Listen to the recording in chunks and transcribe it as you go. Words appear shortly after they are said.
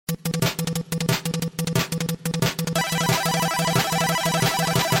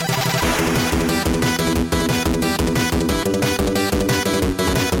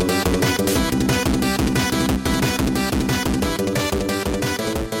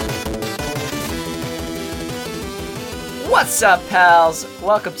What's up, pals?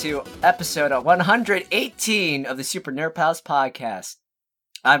 Welcome to episode 118 of the Super Nerd Pals podcast.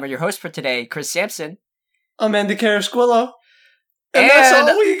 I'm your host for today, Chris Sampson. I'm Andy Carasquillo. And that's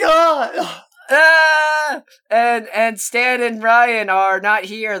all we got! And Stan and Ryan are not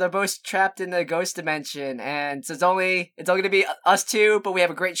here. They're both trapped in the ghost dimension. And so it's only going to be us two, but we have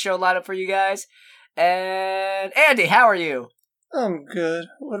a great show lined up for you guys. And Andy, how are you? I'm good.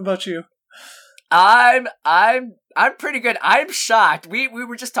 What about you? I'm pretty good. I'm shocked. We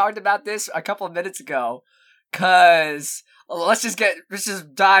were just talking about this a couple of minutes ago, cause let's just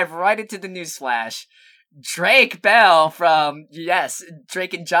dive right into the news flash. Drake Bell from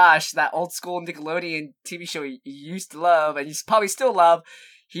Drake and Josh, that old school Nickelodeon TV show you used to love and you probably still love.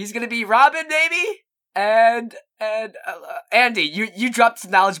 He's gonna be Robin, baby. And Andy, you dropped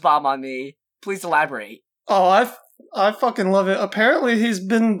some knowledge bomb on me. Please elaborate. Oh, I fucking love it. Apparently he's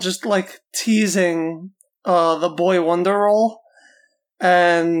been just like teasing the Boy Wonder role,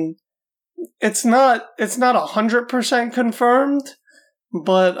 and it's not 100% confirmed,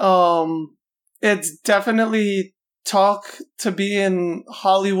 but it's definitely talk to be in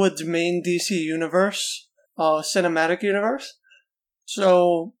Hollywood's main DC universe, cinematic universe.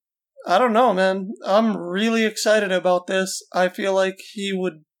 So I don't know, man. I'm really excited about this. I feel like he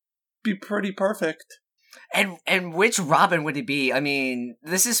would be pretty perfect. And which Robin would it be? I mean,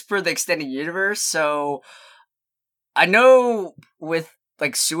 this is for the extended universe, so I know with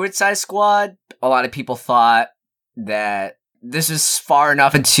like Suicide Squad, a lot of people thought that this was far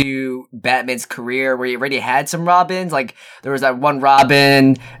enough into Batman's career where he already had some Robins. Like there was that one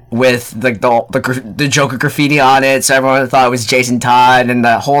Robin with like the Joker graffiti on it, so everyone thought it was Jason Todd, and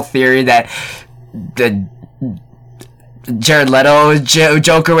the whole theory that the Jared Leto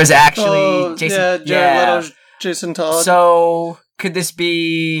Joker was actually Jason. Yeah, Jared Leto's Jason Todd. So could this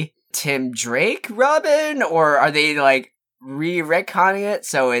be Tim Drake Robin, or are they like retconning it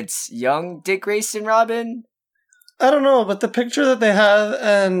so it's young Dick Grayson Robin? I don't know, but the picture that they have,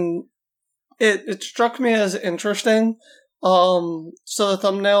 and it struck me as interesting. So the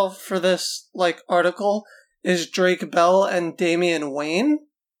thumbnail for this like article is Drake Bell and Damian Wayne.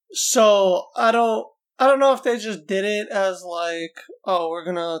 So I don't know if they just did it as like, oh, we're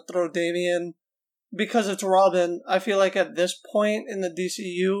gonna throw Damian because it's Robin. I feel like at this point in the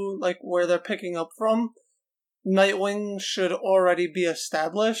DCU, like where they're picking up from, Nightwing should already be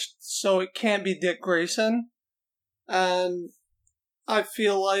established, so it can't be Dick Grayson. And I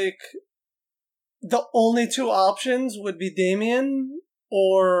feel like the only two options would be Damian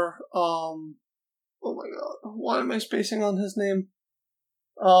or, oh my god, why am I spacing on his name?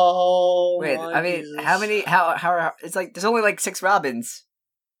 Oh, wait, I mean, Jesus. how, it's like, there's only like 6 Robins.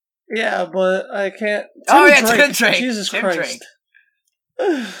 Yeah, but I can't. Tim Drake. Jesus Tim Christ.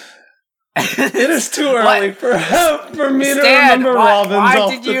 It is too early for me to remember Robins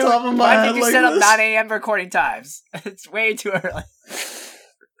off the top of my head. Why did you set up 9 a.m. recording times? It's way too early.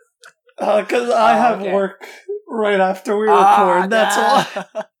 Because I have work right after we record, that's why.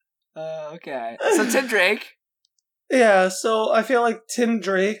 Okay. So Tim Drake. Yeah, so I feel like Tim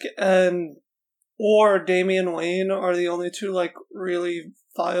Drake or Damian Wayne are the only two like really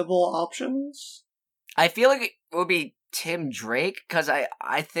viable options. I feel like it would be Tim Drake because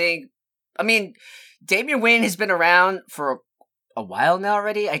I think, I mean, Damian Wayne has been around for a while now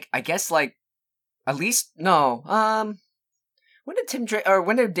already. I guess like at least no. When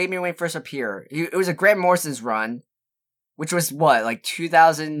did Damian Wayne first appear? It was a Grant Morrison's run, which was what, like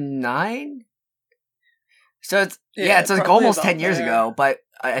 2009. So it's like almost 10 years ago. But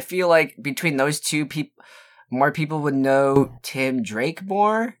I feel like between those two people, more people would know Tim Drake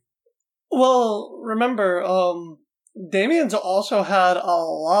more. Well, remember, Damian's also had a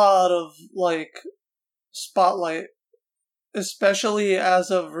lot of, like, spotlight, especially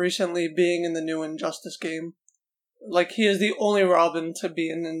as of recently being in the new Injustice game. Like, he is the only Robin to be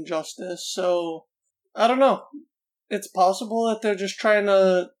in Injustice, so, I don't know. It's possible that they're just trying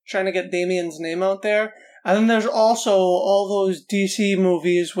to get Damian's name out there. And then there's also all those DC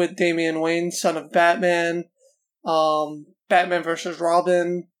movies with Damian Wayne, Son of Batman, Batman vs.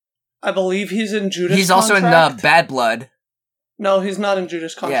 Robin. I believe he's in Judas Contract. He's also in Bad Blood. No, he's not in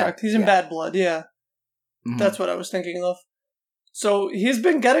Judas Contract. He's in Bad Blood, yeah. Mm-hmm. That's what I was thinking of. So he's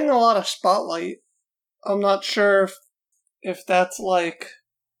been getting a lot of spotlight. I'm not sure if that's, like,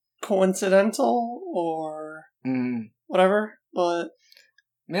 coincidental or whatever, but...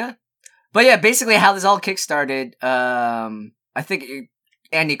 Yeah. But yeah, basically how this all kickstarted, I think,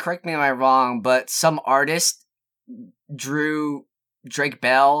 Andy, correct me if I'm wrong, but some artist drew Drake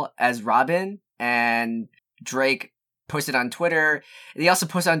Bell as Robin, and Drake posted on Twitter. And he also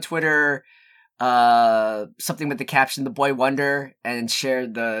posted on Twitter something with the caption "The Boy Wonder" and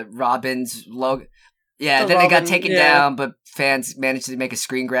shared the Robin's logo. Yeah, The then it got Robin, taken yeah. down, but fans managed to make a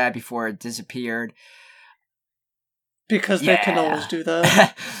screen grab before it disappeared. Because they can always do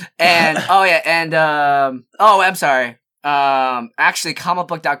that. And I'm sorry. Actually,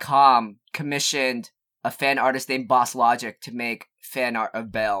 comicbook.com commissioned a fan artist named Boss Logic to make fan art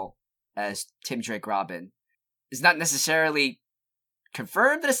of Bell as Tim Drake Robin. It's not necessarily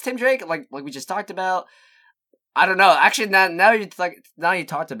confirmed that it's Tim Drake, like we just talked about. I don't know. Actually, now you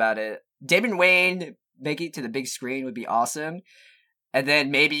talked about it, Damon Wayne making it to the big screen would be awesome. And then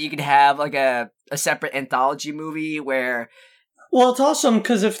maybe you could have like a separate anthology movie where... Well, it's awesome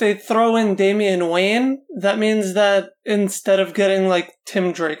because if they throw in Damian Wayne, that means that instead of getting like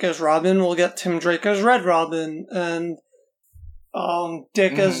Tim Drake as Robin, we'll get Tim Drake as Red Robin and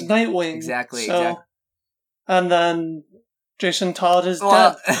Dick as Nightwing. Exactly. And then Jason Todd is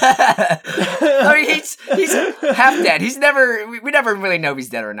dead. I mean, he's half dead. We never really know if he's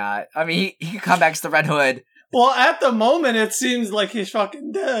dead or not. I mean, he could come back as the Red Hood. Well, at the moment, it seems like he's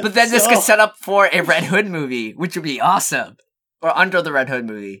fucking dead. But then this could set up for a Red Hood movie, which would be awesome. Or Under the Red Hood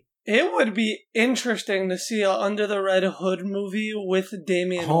movie. It would be interesting to see a Under the Red Hood movie with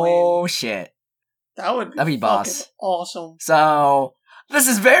Damian Wayne. Oh, shit. That'd be boss. Awesome. So, this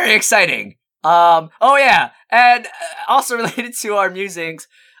is very exciting. Oh yeah, and also related to our musings,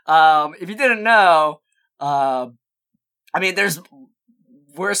 if you didn't know, I mean, there's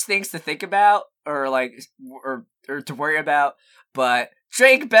worse things to think about, or to worry about, but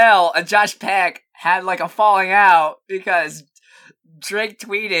Drake Bell and Josh Peck had like a falling out because Drake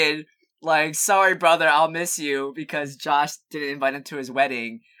tweeted like, "Sorry brother, I'll miss you," because Josh didn't invite him to his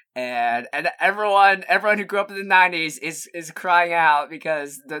wedding. And everyone who grew up in the 90s is crying out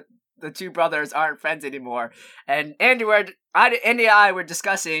because the two brothers aren't friends anymore. And Andy and I were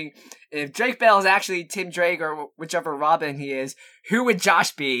discussing if Drake Bell is actually Tim Drake or whichever Robin he is, who would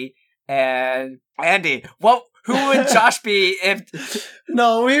Josh be? And Andy, who would Josh be if...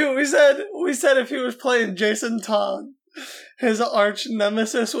 No, we said if he was playing Jason Todd, his arch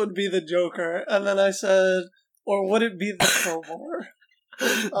nemesis would be the Joker. And then I said, or would it be the Crowbar?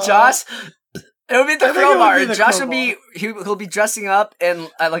 Josh... It would be the Crowbar. Josh will be he'll be dressing up in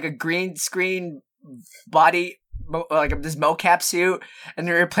like a green screen body, like this mocap suit, and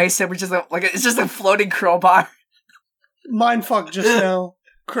they replace him with just it's just a floating crowbar. Mindfuck just now,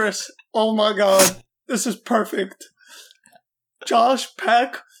 Chris. Oh my god, this is perfect. Josh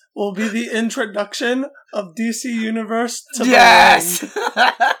Peck will be the introduction of DC Universe to the ring.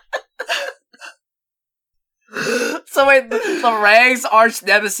 So wait, the Rang's arch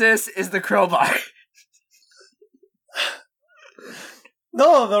nemesis is the Crowbar.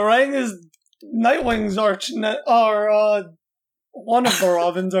 No, the Rang is Nightwing's one of the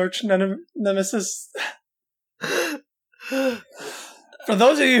Robin's arch nemesis. For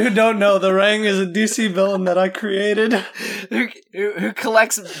those of you who don't know, the Rang is a DC villain that I created, who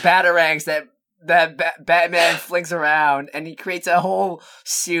collects batarangs that Batman flings around, and he creates a whole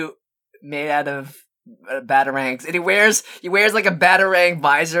suit made out of batarangs, and he wears like a batarang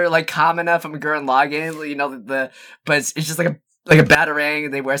visor, like Kamina from Gurren Lagann, you know, but it's just like a batarang,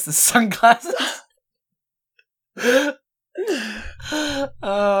 and they wears the sunglasses.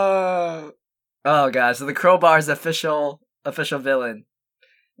 Oh god! So the Crowbar is the official villain,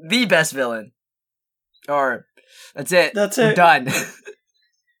 the best villain. Or that's it. We're done.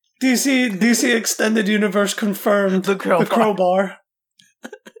 DC Extended Universe confirmed the Crowbar.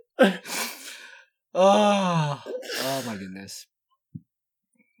 Oh my goodness.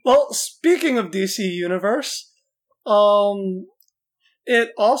 Well, speaking of DC Universe,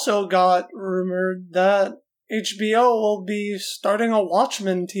 it also got rumored that HBO will be starting a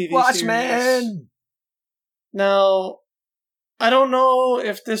Watchmen TV series. Now, I don't know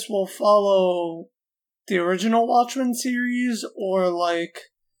if this will follow the original Watchmen series or like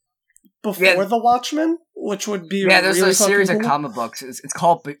before the Watchmen, which would be there's really a series cool. of comic books. It's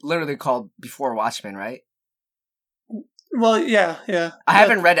literally called Before Watchmen, right? Well, yeah. I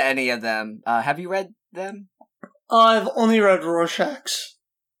haven't read any of them. Have you read them? I've only read Rorschach's.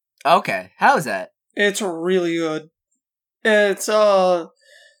 Okay, how is that? It's really good. It's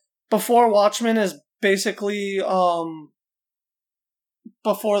Before Watchmen is basically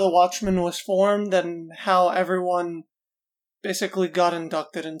before the Watchmen was formed and how everyone basically got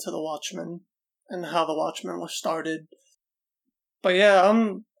inducted into the Watchmen and how the Watchmen was started. But yeah,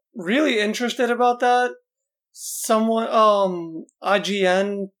 I'm really interested about that. Someone,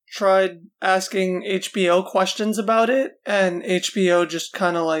 IGN tried asking HBO questions about it, and HBO just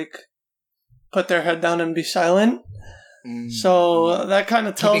kind of like put their head down and be silent. So that kind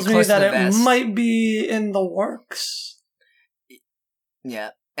of tells me that it vest. might be in the works.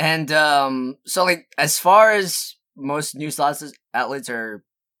 Yeah. And so like as far as most news outlets are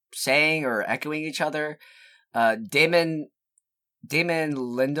saying or echoing each other, Damon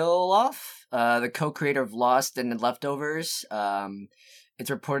Lindelof, the co-creator of Lost and The Leftovers, he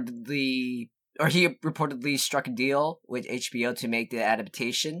reportedly struck a deal with HBO to make the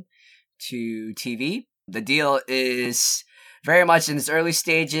adaptation to TV. The deal is very much in its early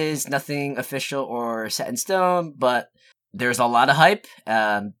stages, nothing official or set in stone, but there's a lot of hype,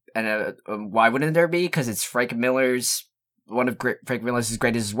 and why wouldn't there be? Because it's Frank Miller's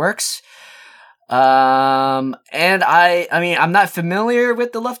greatest works. And I mean, I'm not familiar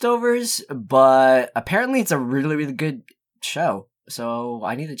with The Leftovers, but apparently it's a really, really good show. So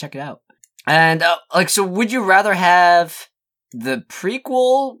I need to check it out. And so would you rather have the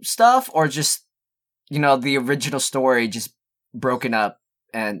prequel stuff or just, the original story just broken up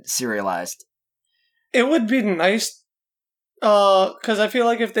and serialized? It would be nice. Because I feel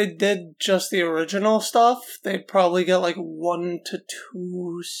like if they did just the original stuff, they'd probably get like 1 to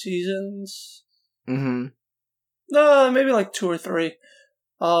 2 seasons. Mm-hmm. Maybe like 2 or 3. It's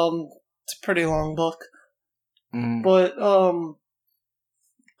a pretty long book. Mm-hmm. But,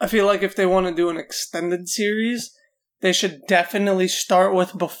 I feel like if they want to do an extended series, they should definitely start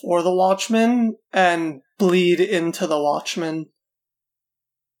with Before the Watchmen and bleed into the Watchmen.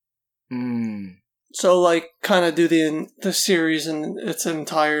 So, like, kind of do the series in its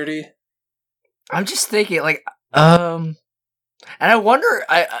entirety. I'm just thinking, like, and I wonder,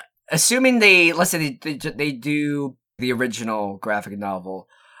 assuming let's say they do the original graphic novel,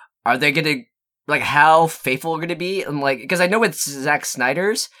 are they gonna, like, how faithful are gonna be? And, like, because I know with Zack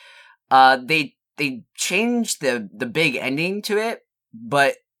Snyder's, they changed the big ending to it,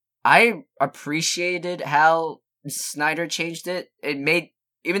 but I appreciated how Snyder changed it. It made,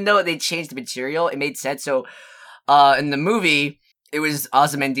 even though they changed the material, it made sense. So, in the movie, it was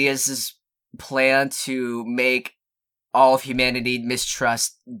Ozymandias' plan to make all of humanity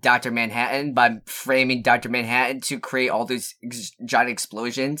mistrust Dr. Manhattan by framing Dr. Manhattan to create all these giant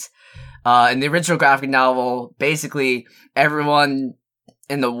explosions. In the original graphic novel, basically everyone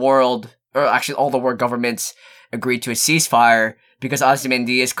in the world, or actually all the world governments, agreed to a ceasefire because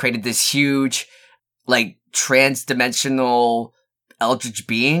Ozymandias created this huge, like, trans-dimensional eldritch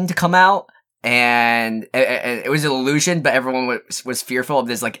being to come out, and it was an illusion, but everyone was fearful of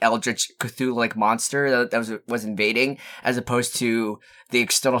this, like, eldritch Cthulhu-like monster that was invading, as opposed to the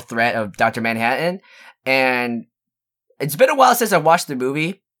external threat of Dr. Manhattan. And it's been a while since I watched the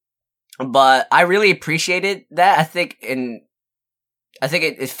movie, but I really appreciated that. I think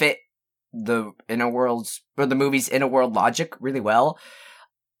it fit the movie's inner world logic really well.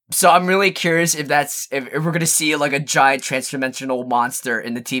 So I'm really curious if we're gonna see, like, a giant transdimensional monster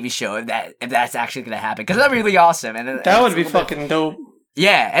in the TV show, if that's actually gonna happen, because that'd be really awesome. And that would be fucking dope.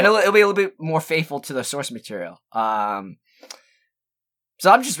 Yeah, and it'll be a little bit more faithful to the source material. So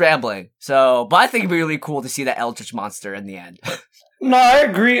I'm just rambling. But I think it'd be really cool to see that eldritch monster in the end. No, I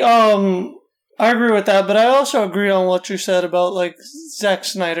agree. I agree with that, but I also agree on what you said about, like, Zack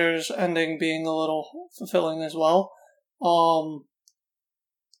Snyder's ending being a little fulfilling as well.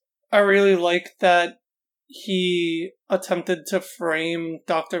 I really like that he attempted to frame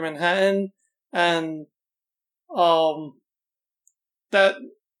Dr. Manhattan, and that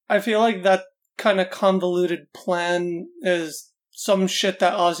I feel like that kind of convoluted plan is some shit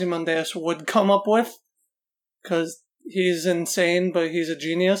that Ozymandias would come up with, because he's insane, but he's a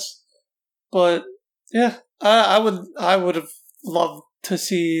genius. But yeah, I would have loved to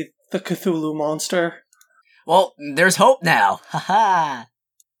see the Cthulhu monster. Well, there's hope now. Haha.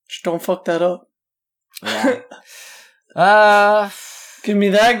 Just don't fuck that up. Yeah. Give me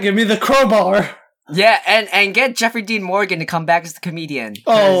the crowbar. Yeah, and get Jeffrey Dean Morgan to come back as the comedian.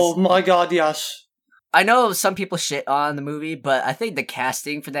 Oh my god, yes. I know some people shit on the movie, but I think the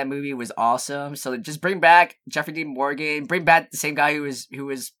casting for that movie was awesome. So just bring back Jeffrey Dean Morgan, bring back the same guy who was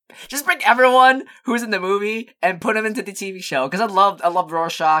just bring everyone who's in the movie and put him into the TV show. Because I loved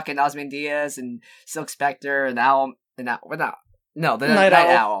Rorschach and Ozymandias and Silk Spectre and the Night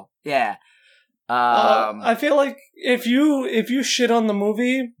Owl. Yeah. I feel like if you shit on the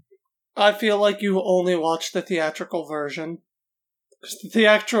movie, I feel like you only watched the theatrical version. Because the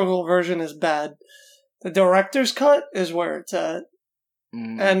theatrical version is bad. The director's cut is where it's at.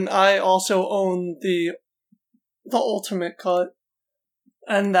 And I also own the ultimate cut.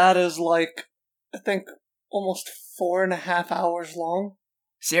 And that is, like, I think almost 4.5 hours long.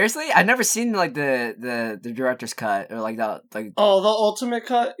 Seriously? I've never seen, like, the director's cut, or, like, Oh, the ultimate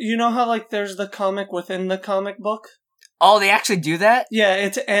cut? You know how, like, there's the comic within the comic book? Oh, they actually do that? Yeah,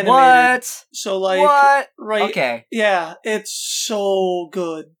 it's animated. What? So like, What? right? Okay. Yeah, it's so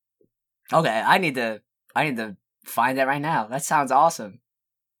good. Okay, I need to find that right now. That sounds awesome.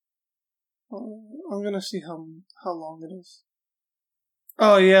 I'm gonna see how long it is.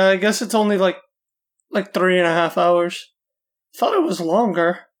 Oh yeah, I guess it's only like 3.5 hours. Thought it was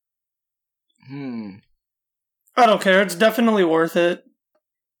longer. I don't care. It's definitely worth it.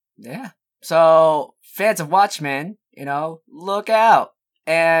 Yeah. So fans of Watchmen, look out.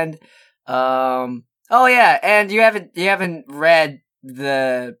 And oh yeah, and you haven't read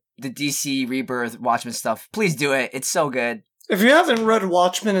the DC Rebirth Watchmen stuff. Please do it. It's so good. If you haven't read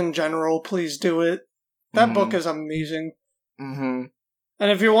Watchmen in general, please do it. That book is amazing. Mm-hmm.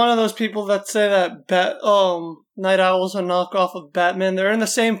 And if you're one of those people that say that Night Owl's a knockoff of Batman, they're in the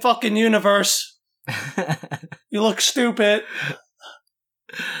same fucking universe. You look stupid.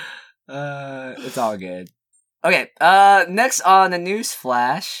 It's all good. Okay, next on the news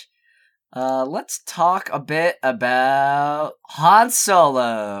flash, let's talk a bit about Han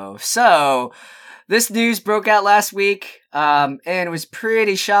Solo. So, this news broke out last week, and it was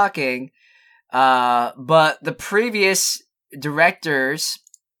pretty shocking. But the previous directors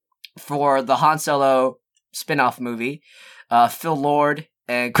for the Han Solo spin-off movie, Phil Lord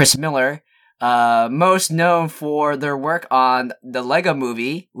and Chris Miller, most known for their work on the Lego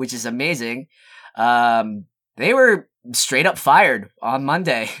Movie, which is amazing, they were straight up fired on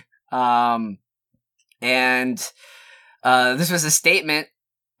Monday. And this was a statement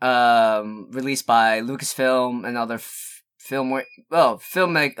released by Lucasfilm and other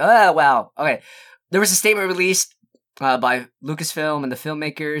Okay. There was a statement released by Lucasfilm and the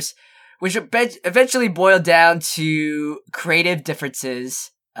filmmakers, which eventually boiled down to creative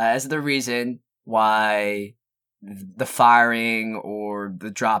differences as the reason why the firing or the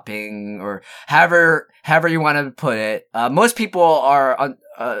dropping, or however you want to put it. Most people are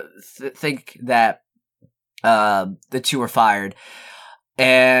think that the two were fired,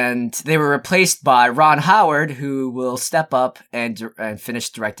 and they were replaced by Ron Howard, who will step up and finish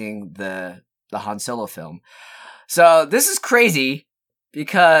directing the Han Solo film. So this is crazy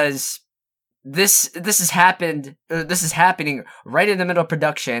because this is happening right in the middle of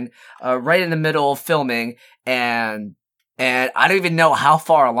production, right in the middle of filming, and I don't even know how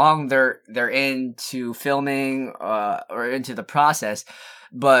far along they're into filming or into the process.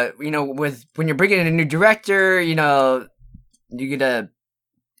 But when you're bringing in a new director, you're gonna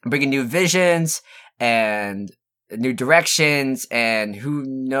bring in new visions and new directions, and who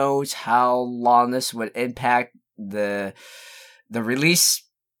knows how long this would impact the release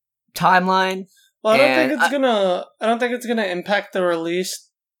timeline. Well, I don't think it's gonna impact the release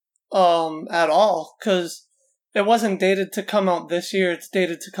at all, because it wasn't dated to come out this year. It's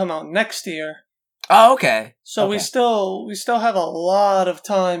dated to come out next year. Oh, okay. So okay. we still have a lot of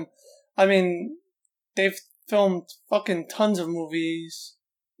time. I mean, they've filmed fucking tons of movies,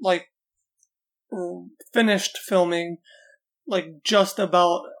 like finished filming, like just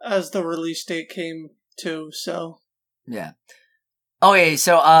about as the release date came to. So yeah. Okay,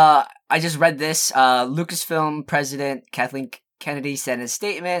 so I just read this. Lucasfilm president Kathleen Kennedy said in a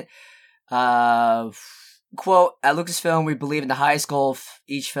statement, quote, "At Lucasfilm, we believe in the highest goal of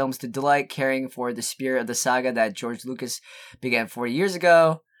each film is to delight, caring for the spirit of the saga that George Lucas began 40 years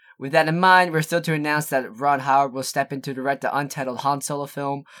ago. With that in mind, we're thrilled to announce that Ron Howard will step in to direct the untitled Han Solo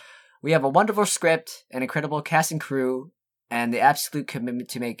film. We have a wonderful script, an incredible cast and crew, and the absolute commitment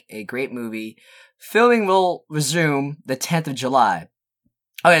to make a great movie. Filming will resume the 10th of July.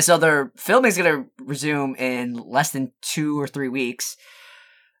 Okay, so their filming is going to resume in less than 2 or 3 weeks.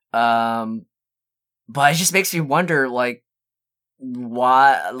 But it just makes me wonder, what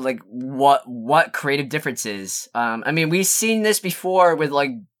creative differences. I mean, we've seen this before with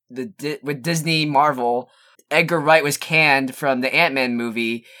with Disney Marvel. Edgar Wright was canned from the Ant-Man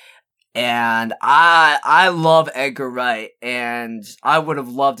movie, and I love Edgar Wright, and I would have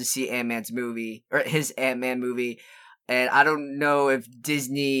loved to see his Ant-Man movie. And I don't know if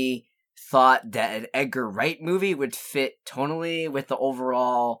Disney thought that an Edgar Wright movie would fit tonally with the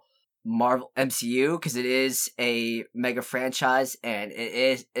overall Marvel MCU, because it is a mega franchise, and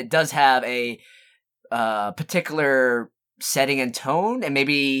it does have a particular setting and tone, and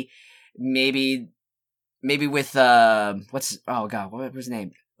maybe with what was his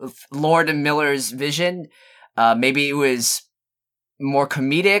name? Lord and Miller's vision, maybe it was more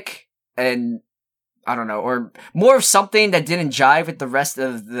comedic, and I don't know, or more of something that didn't jive with the rest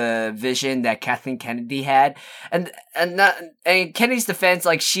of the vision that Kathleen Kennedy had. And Kennedy's defense,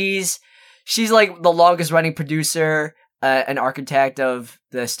 she's like the longest running producer, an architect of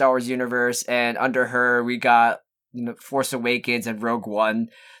the Star Wars universe, and under her we got Force Awakens and Rogue One.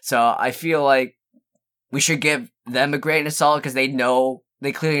 So I feel like we should give them a grain of salt because they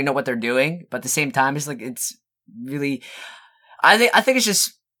clearly know what they're doing. But at the same time, it's really, I think it's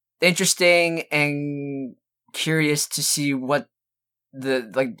just interesting and curious to see what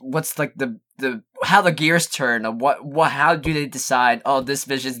how the gears turn of how do they decide, oh, this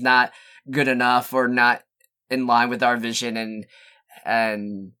vision's not good enough or not in line with our vision,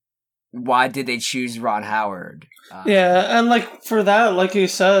 and why did they choose Ron Howard? Yeah, and for that, like you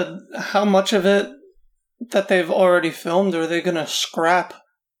said, how much of it that they've already filmed are they gonna scrap?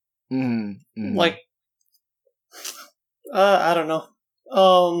 Mm-hmm. I don't know.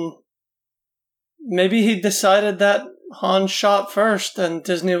 Maybe he decided that Han shot first, and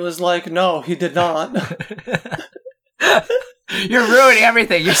Disney was like, no, he did not. You're ruining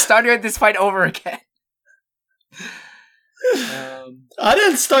everything. You're starting this fight over again. I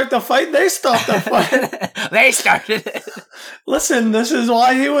didn't start the fight. They stopped the fight. They started it. Listen, this is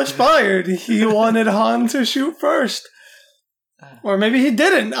why he was fired. He wanted Han to shoot first. Or maybe he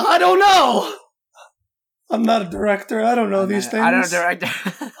didn't. I don't know. I'm not a director. I don't know these things. I don't direct.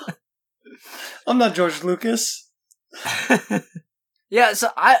 I'm not George Lucas. Yeah, so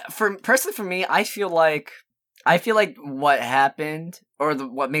personally for me, I feel like what happened, or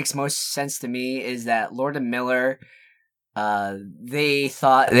what makes most sense to me, is that Lord and Miller, they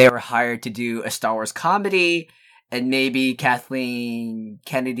thought they were hired to do a Star Wars comedy, and maybe Kathleen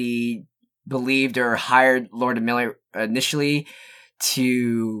Kennedy believed or hired Lord and Miller initially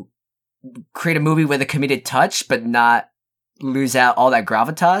to create a movie with a comedic touch, but not lose out all that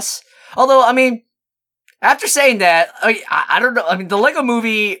gravitas. Although, I mean, after saying that, I don't know. I mean, the Lego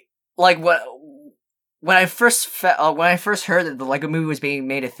Movie, when I first heard that the Lego Movie was being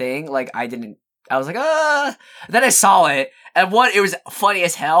made a thing, I was like, Then I saw it, and it was funny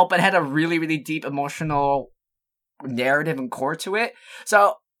as hell, but it had a really, really deep emotional narrative and core to it.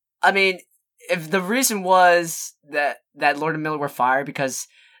 So, I mean, if the reason was that Lord and Miller were fired because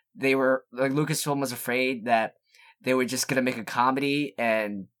they were, Lucasfilm was afraid that they were just gonna make a comedy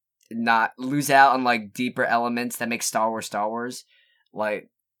and not lose out on deeper elements that make Star Wars, I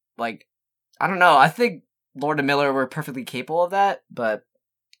don't know. I think Lord and Miller were perfectly capable of that, but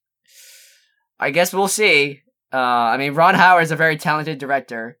I guess we'll see. I mean, Ron Howard is a very talented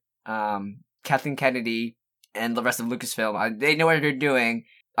director. Kathleen Kennedy and the rest of Lucasfilm, they know what they're doing.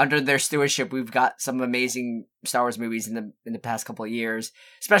 Under their stewardship, we've got some amazing Star Wars movies in the past couple of years,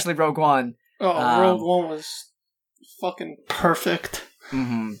 especially Rogue One. Oh, Rogue One was fucking perfect.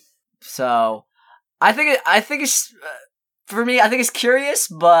 Mm-hmm. So, I think it's for me. I think it's curious,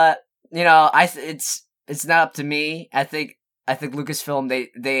 but it's not up to me. I think Lucasfilm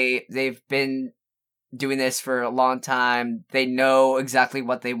they've been doing this for a long time. They know exactly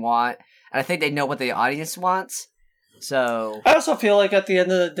what they want, and I think they know what the audience wants. So I also feel like at the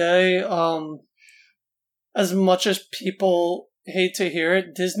end of the day, as much as people hate to hear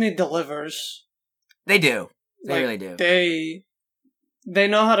it, Disney delivers. They do. They really do. They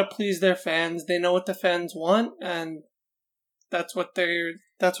know how to please their fans. They know what the fans want, and that's what they're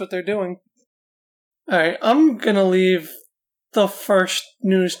doing. All right, I'm gonna leave the first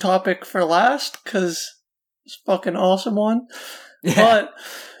news topic for last because it's a fucking awesome one. Yeah. But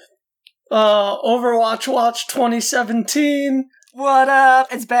Overwatch Watch 2017. What up?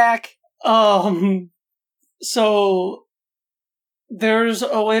 It's back. So there's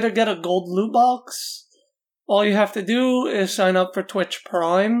a way to get a gold loot box. All you have to do is sign up for Twitch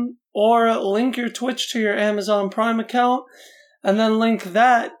Prime, or link your Twitch to your Amazon Prime account, and then link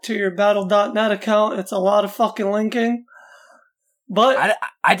that to your Battle.net account. It's a lot of fucking linking. But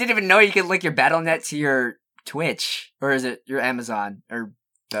I didn't even know you could link your Battle.net to your Twitch, or is it your Amazon, or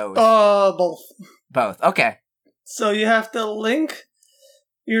both? Both. Both. Okay. So you have to link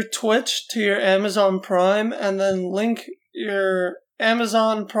your Twitch to your Amazon Prime, and then link your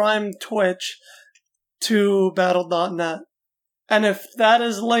Amazon Prime Twitch to Battle.net. And if that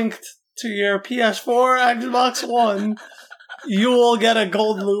is linked to your PS4, Xbox One, you will get a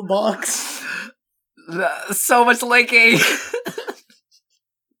gold loot box. So much linking.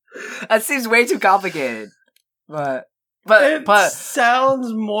 That seems way too complicated. But it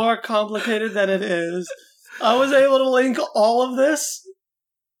sounds more complicated than it is. I was able to link all of this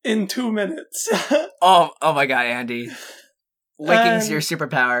in 2 minutes. oh my god, Andy. Linking's your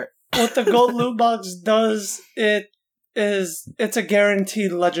superpower. What the gold loot box does, it's a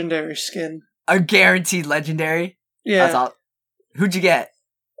guaranteed legendary skin. A guaranteed legendary? Yeah. That's all. Who'd you get?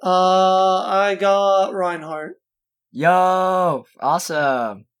 I got Reinhardt. Yo,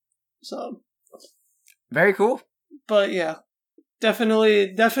 awesome. So very cool. But yeah,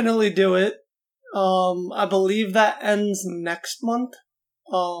 definitely do it. I believe that ends next month.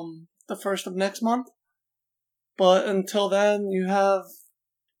 The 1st of next month. But until then, you have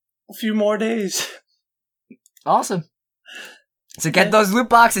a few more days. Awesome. So get those loot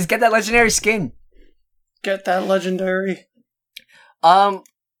boxes. Get that legendary skin. Get that legendary. I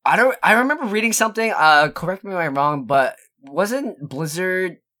remember reading something. Correct me if I'm wrong, but wasn't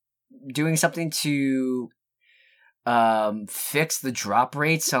Blizzard doing something to fix the drop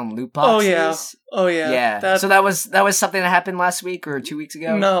rates on loot boxes? Oh yeah. Yeah. So that was something that happened last week or 2 weeks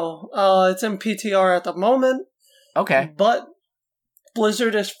ago? No. It's in PTR at the moment. Okay. But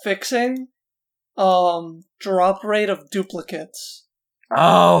Blizzard is fixing drop rate of duplicates.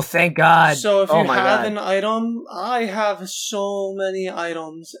 Oh, thank God. So if you have an item, I have so many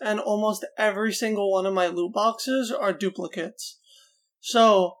items, and almost every single one of my loot boxes are duplicates.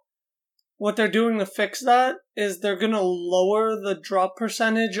 So what they're doing to fix that is they're going to lower the drop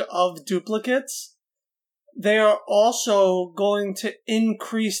percentage of duplicates. They are also going to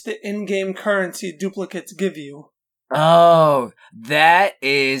increase the in-game currency duplicates give you. Oh, that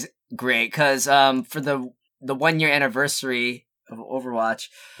is great, because for the 1 year anniversary of Overwatch,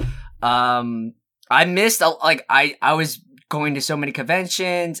 I missed I was going to so many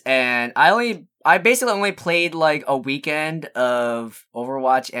conventions, and I basically only played like a weekend of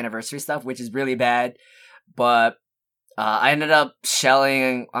Overwatch anniversary stuff, which is really bad. But I ended up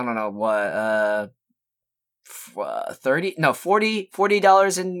shelling, I don't know what,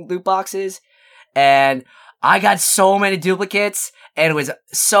 $40 in loot boxes, and I got so many duplicates, and it was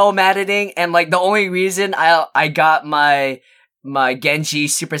so maddening. And like the only reason I got my Genji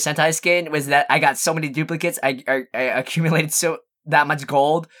Super Sentai skin was that I got so many duplicates. I accumulated that much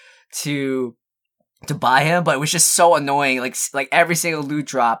gold to buy him, but it was just so annoying. Like every single loot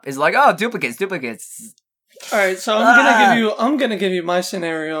drop is like, oh, duplicates. All right, so I'm gonna give you my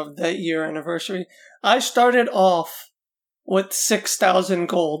scenario of that year anniversary. I started off with 6,000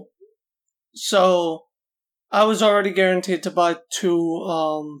 gold, so I was already guaranteed to buy two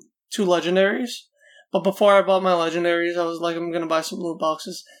legendaries. But before I bought my legendaries, I was like, I'm gonna buy some loot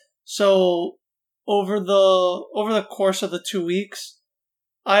boxes. So over the course of the 2 weeks,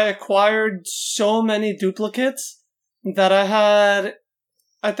 I acquired so many duplicates that I had,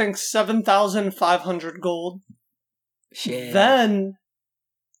 I think, 7,500 gold. Shit. Then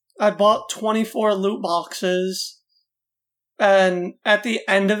I bought 24 loot boxes, and at the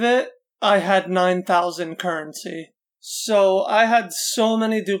end of it, I had 9,000 currency. So I had so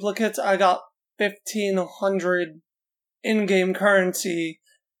many duplicates, I got 1,500 in-game currency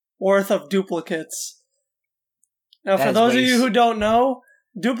worth of duplicates. Now, for those of you who don't know,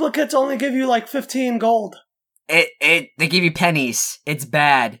 duplicates only give you like 15 gold. They give you pennies. It's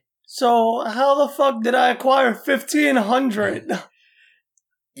bad. So how the fuck did I acquire 1,500?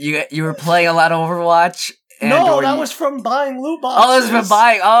 You were playing a lot of Overwatch? No, that was from buying loot boxes. Oh, that was from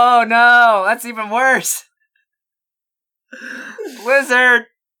buying. Oh no, that's even worse. Blizzard,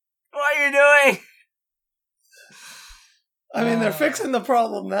 what are you doing? I mean, they're fixing the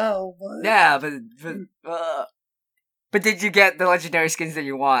problem now. But... Yeah, but did you get the legendary skins that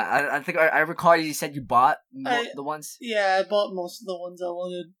you want? I think I recall you said you bought the ones. Yeah, I bought most of the ones I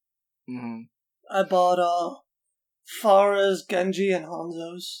wanted. Mm-hmm. I bought Pharah's, Genji, and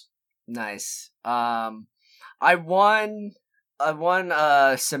Hanzo's. Nice. I won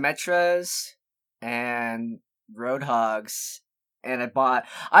Symmetra's and Roadhogs, and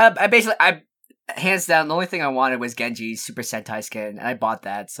I basically hands down the only thing I wanted was Genji's Super Sentai skin, and I bought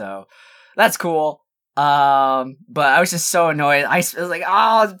that, so that's cool. But I was just so annoyed. I was like,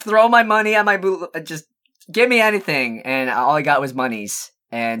 oh, throw my money at my just give me anything, and all I got was monies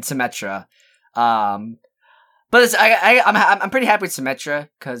and Symmetra. But I'm pretty happy with Symmetra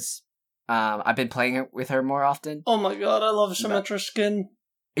because I've been playing with her more often. Oh my god, I love Symmetra's skin.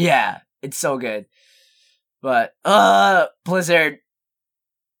 Yeah, it's so good. But Blizzard,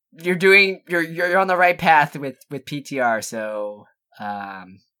 you're on the right path with PTR, so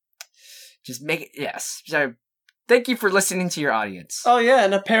just make it. Yes. So thank you for listening to your audience. Oh yeah,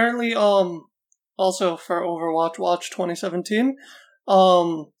 and apparently also for Overwatch Watch 2017,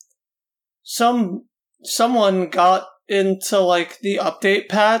 someone got into like the update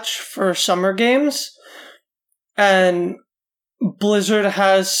patch for Summer Games, and Blizzard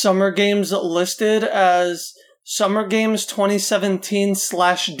has Summer Games listed as Summer Games 2017 /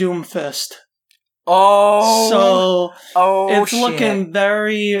 Doomfist. Oh, it's looking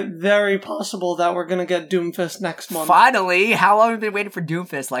very, very possible that we're gonna get Doomfist next month. Finally! How long have we been waiting for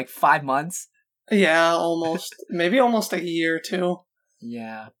Doomfist? Like 5 months? Yeah, almost. Maybe almost a year too.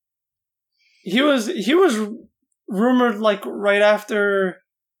 Yeah. He was rumored like right after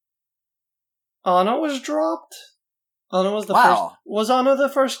Anna was dropped. Anna was the Wow. first. Was Anna the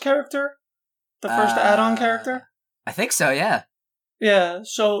first character? The first add-on character? I think so, yeah. Yeah.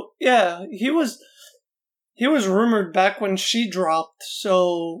 So yeah, he was rumored back when she dropped.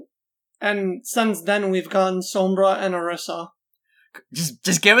 So, and since then we've gotten Sombra and Orisa.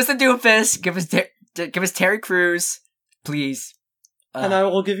 Just give us the Doofus. Give us Terry Crews, please. And I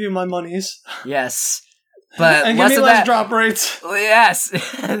will give you my monies. Yes. But and give me of less that, drop rates. Yes.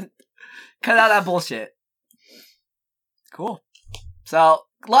 Cut out that bullshit. Cool. So,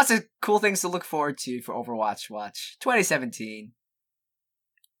 lots of cool things to look forward to for Overwatch Watch 2017.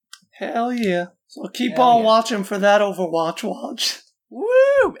 Hell yeah. So keep Hell on yeah. watching for that Overwatch Watch.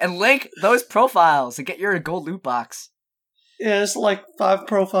 Woo! And link those profiles and get your gold loot box. Yeah, it's like 5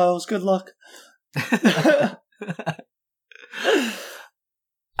 profiles. Good luck.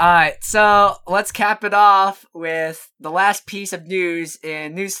 Alright, so let's cap it off with the last piece of news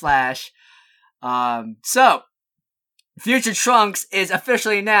in Newsflash. So, Future Trunks is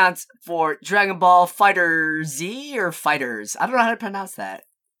officially announced for Dragon Ball Fighter Z or Fighters. I don't know how to pronounce that.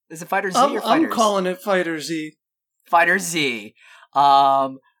 Is it Fighter Z or Fighters? I'm calling it Fighter Z. Fighter Z.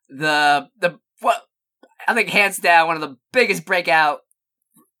 What I think hands down one of the biggest breakout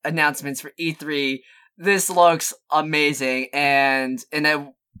announcements for E3. This looks amazing, and in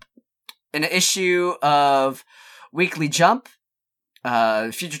an issue of Weekly Jump,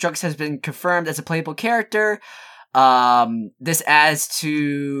 Future Trunks has been confirmed as a playable character. This adds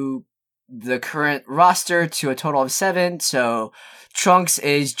to the current roster to a total of 7. So Trunks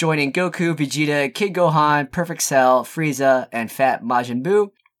is joining Goku, Vegeta, Kid Gohan, Perfect Cell, Frieza, and Fat Majin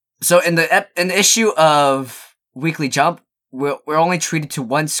Buu. So in the issue of Weekly Jump, we're only treated to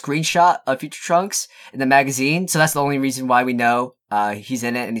one screenshot of Future Trunks in the magazine, so that's the only reason why we know he's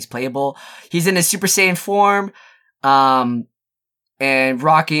in it and he's playable. He's in his Super Saiyan form, and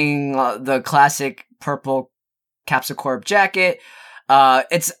rocking the classic purple Capsule Corp jacket.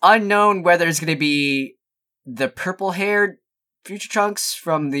 It's unknown whether it's going to be the purple-haired Future Trunks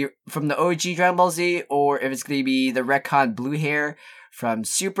from the OG Dragon Ball Z, or if it's going to be the retcon blue hair from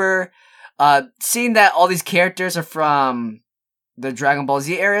Super. Seeing that all these characters are from the Dragon Ball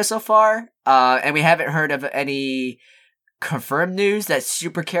Z area so far, and we haven't heard of any confirmed news that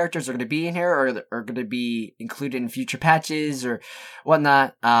Super characters are going to be in here or are going to be included in future patches or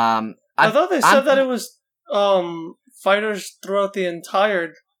whatnot. I thought they said that it was fighters throughout the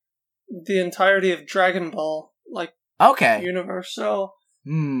entirety of Dragon Ball, like okay universe. So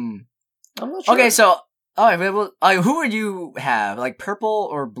I'm not sure. Okay, so who would you have? Like purple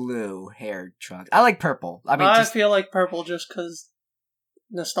or blue haired Trunks? I like purple. I feel like purple just because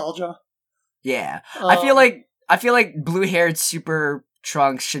nostalgia. Yeah, I feel like blue haired Super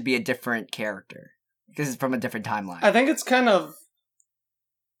Trunks should be a different character because it's from a different timeline. I think it's kind of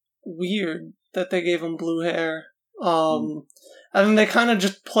weird that they gave him blue hair. And then they kind of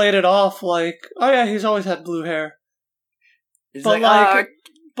just played it off like, oh yeah, he's always had blue hair. It's But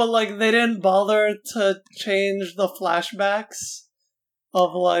they didn't bother to change the flashbacks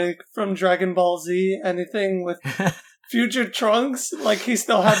of from Dragon Ball Z, anything with Future Trunks. Like he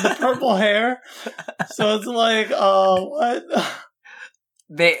still had the purple hair, so it's what?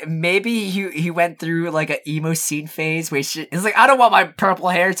 Maybe he went through like an emo scene phase where it's like, I don't want my purple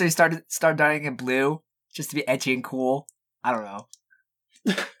hair, so he started dyeing it blue just to be edgy and cool. I don't know.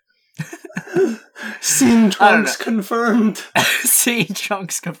 Scene Trunks confirmed. Scene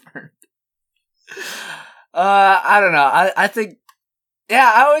Trunks confirmed. I don't know. I think,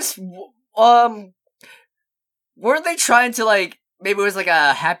 yeah, I was, weren't they trying to maybe it was like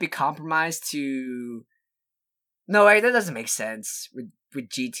a happy compromise to, no, wait, that doesn't make sense with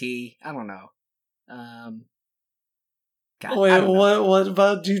GT. I don't know. God, wait, what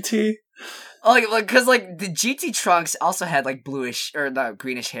about GT? Because the GT Trunks also had bluish or not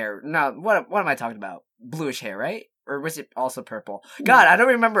greenish hair. No, what am I talking about? Bluish hair, right? Or was it also purple? God, I don't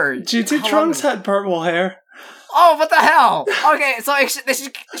remember. GT Trunks had purple hair. Oh, what the hell? Okay, so they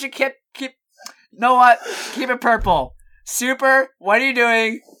should keep. Know what? Keep it purple. Super, what are you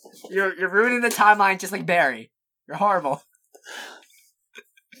doing? You're ruining the timeline just like Barry. You're horrible.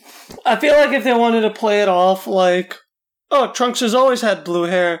 I feel like if they wanted to play it off oh, Trunks has always had blue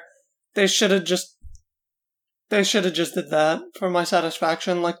hair. They should have just did that for my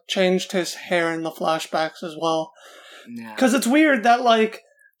satisfaction. Changed his hair in the flashbacks as well. Because it's weird that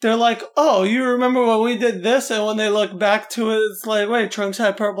they're oh, you remember when we did this, and when they look back to it, it's wait, Trunks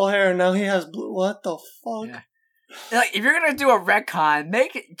had purple hair and now he has blue. What the fuck? Yeah. If you're gonna do a retcon,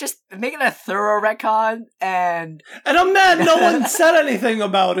 make it a thorough retcon, and I'm mad no one said anything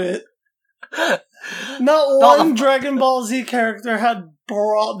about it. Not All one the- Dragon Ball Z character had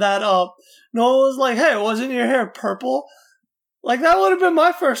brought that up. No one was like, hey, wasn't your hair purple? Like, that would have been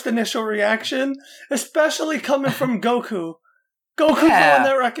my first initial reaction, especially coming from Goku. Goku's the Yeah. one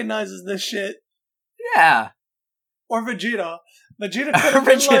that recognizes this shit. Yeah. Or Vegeta. Vegeta could have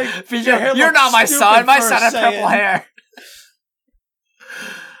been like, Vegeta, your hair you're looks not my stupid son. My for a son had purple Saiyan." hair.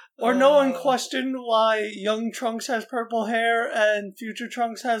 Or no one questioned why young Trunks has purple hair and future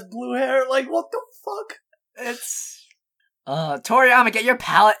Trunks has blue hair. Like, what the fuck? It's Toriyama, get your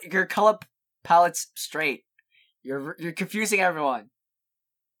color palettes straight. You're confusing everyone.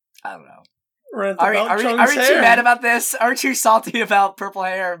 I don't know. Rant Are about we Trunks' too hair. mad about this? Are we too salty about purple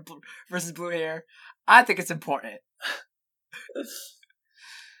hair versus blue hair? I think it's important.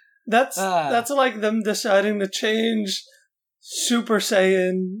 That's like them deciding to change Super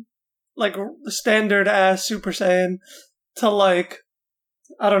Saiyan, like the standard ass Super Saiyan, to like,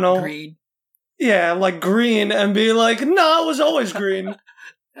 I don't know, Green. yeah, like green, and be like, no, it was always green.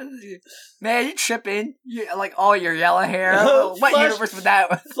 Man, you tripping? You like all your yellow hair? What universe would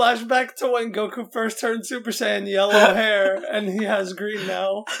that? Flashback to when Goku first turned Super Saiyan, yellow hair, and he has green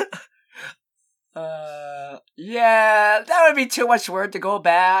now. Yeah, that would be too much work to go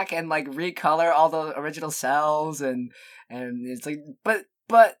back and like recolor all the original cells and it's like, but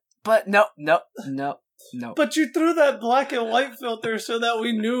no. But you threw that black and white filter so that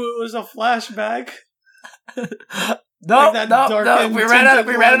we knew it was a flashback. No, that no. darkened We ran out of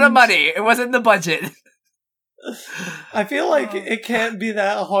lens. money. It wasn't in the budget. I feel like it can't be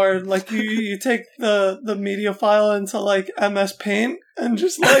that hard. Like you take the media file into like MS Paint and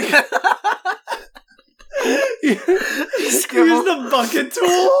just like use the bucket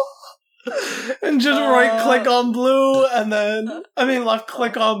tool and just right click on blue and then left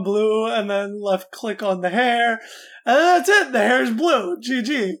click on blue and then left click on the hair and that's it. The hair's blue.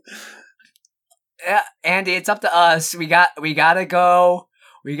 GG. Yeah, Andy, it's up to us. We gotta go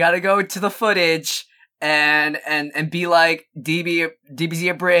to the footage and be like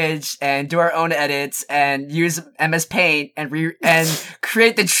DBZ Abridged and do our own edits and use MS Paint and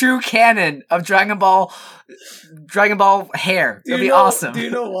create the true canon of Dragon Ball hair. It'll be awesome. Do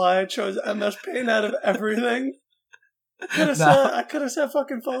you know why I chose MS Paint out of everything? I could have said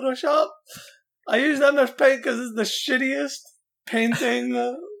fucking Photoshop. I used MS Paint because it's the shittiest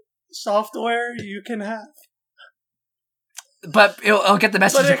painting software you can have. But it'll get the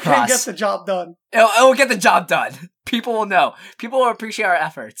message But it across. can get the job done. It'll get the job done. People will know. People will appreciate our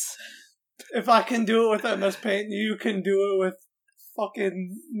efforts. If I can do it with MS Paint, you can do it with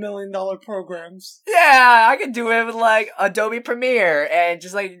fucking $1 million programs. Yeah, I could do it with like Adobe Premiere and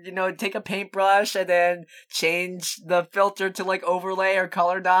just like, take a paintbrush and then change the filter to like overlay or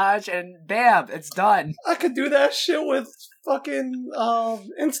color dodge and bam, it's done. I could do that shit with fucking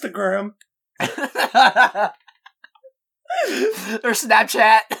Instagram. Or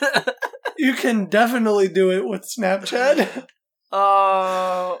Snapchat. You can definitely do it with Snapchat.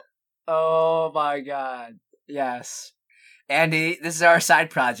 Oh my god. Yes. Andy, this is our side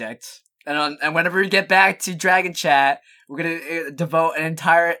project. And whenever we get back to Dragon Chat, we're going to devote an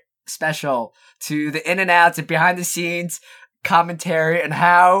entire special to the in and outs and behind the scenes commentary and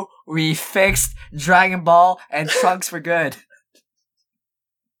how we fixed Dragon Ball and Trunks for good.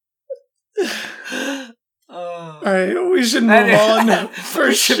 Alright, we should move on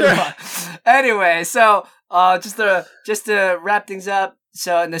for sure. Anyway, so just to wrap things up,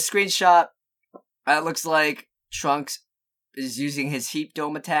 so in the screenshot, it looks like Trunks is using his Heat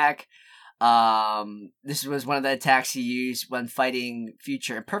Dome attack. This was one of the attacks he used when fighting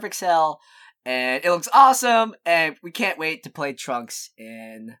Future and Perfect Cell, and it looks awesome, and we can't wait to play Trunks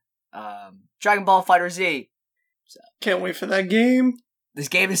in Dragon Ball FighterZ. So, can't wait for that game. This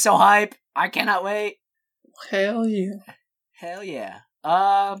game is so hype. I cannot wait. Hell yeah. Hell yeah.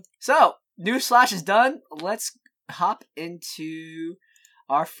 So, News Slash is done. Let's hop into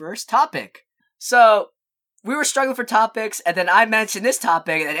our first topic. So, we were struggling for topics, and then I mentioned this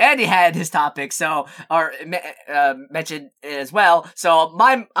topic, and Andy had his topic, mentioned it as well. So,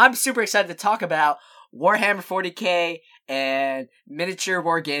 I'm super excited to talk about Warhammer 40k and miniature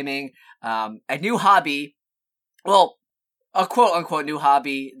wargaming, a new hobby. Well, a quote-unquote new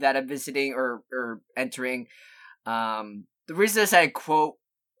hobby that I'm visiting or entering. The reason I say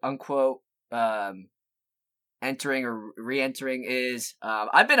quote-unquote entering or re-entering is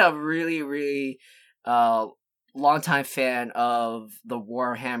I've been a really, really longtime fan of the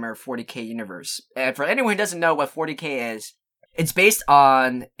Warhammer 40k universe. And for anyone who doesn't know what 40k is, it's based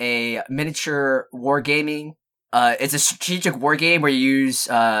on a miniature wargaming. It's a strategic wargame where you use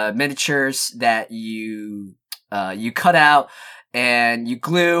miniatures that you cut out and you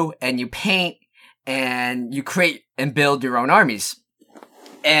glue and you paint and you create and build your own armies.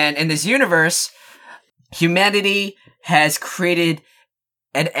 And in this universe, humanity has created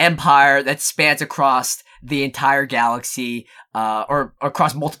an empire that spans across the entire galaxy, or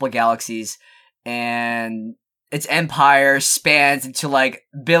across multiple galaxies, and its empire spans into like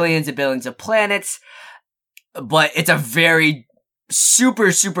billions and billions of planets, but it's a very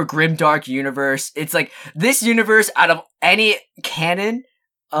super, super grimdark universe. It's like this universe, out of any canon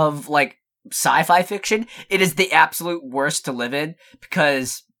of like sci-fi fiction, it is the absolute worst to live in,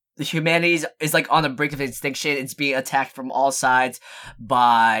 because the humanity is like on the brink of extinction. It's being attacked from all sides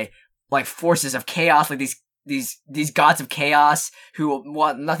by like forces of chaos, like these gods of chaos who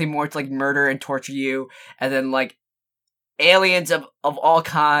want nothing more to like murder and torture you, and then like aliens of all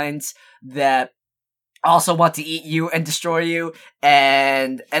kinds that also want to eat you and destroy you,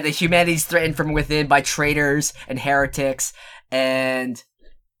 and the humanity's threatened from within by traitors and heretics, and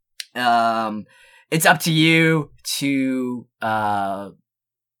it's up to you to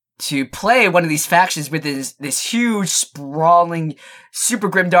play one of these factions within this huge, sprawling, super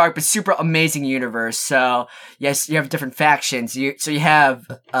grimdark, but super amazing universe. So, yes, you have different factions. So you have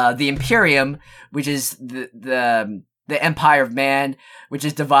the Imperium, which is the Empire of Man, which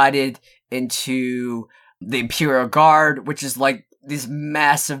is divided into the Imperial Guard, which is like this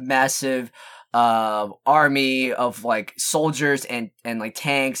massive army of like soldiers and like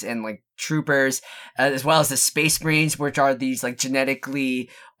tanks and like troopers, as well as the Space Marines, which are these like genetically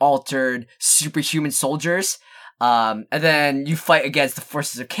altered superhuman soldiers. And then you fight against the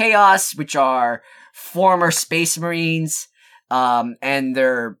forces of chaos, which are former Space Marines, and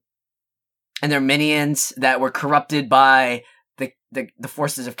their minions that were corrupted by the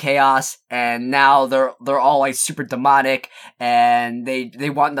forces of chaos, and now they're all like super demonic, and they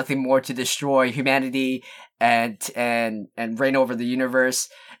want nothing more to destroy humanity and reign over the universe.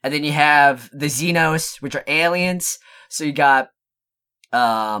 And then you have the Xenos, which are aliens. So you got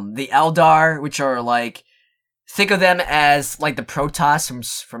the Eldar, which are like, think of them as like the Protoss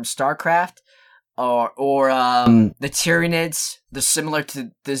from StarCraft, or the Tyranids. They're similar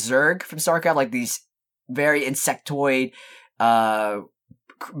to the Zerg from StarCraft, like these very insectoid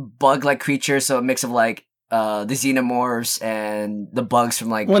bug-like creatures. So a mix of like the Xenomorphs and the bugs from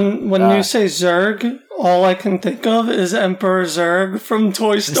like... When you say Zerg, all I can think of is Emperor Zurg from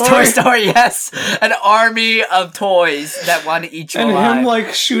Toy Story. Toy Story, yes. An army of toys that want to eat you and alive. him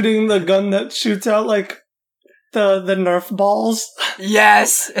like shooting the gun that shoots out like the Nerf balls.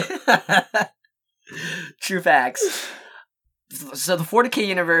 Yes. True facts. So the 40K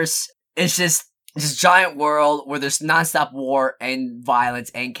universe is just this giant world where there's nonstop war and violence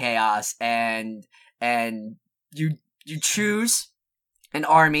and chaos, and you choose an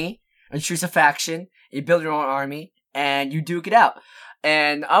army and choose a faction. You build your own army and you duke it out.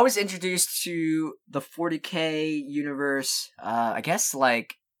 And I was introduced to the 40K universe, I guess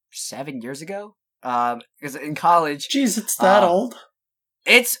like 7 years ago. Because in college, Jeez, it's that old.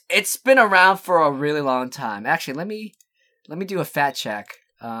 It's been around for a really long time. Actually, let me do a fact check.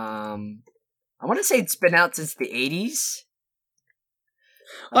 I want to say it's been out since the 80s.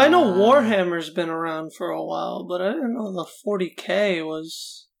 I know Warhammer's been around for a while, but I didn't know the 40K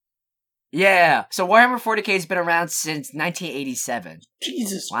was... Yeah, so Warhammer 40K has been around since 1987.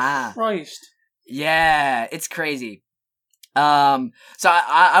 Jesus wow. Christ. Yeah, it's crazy. So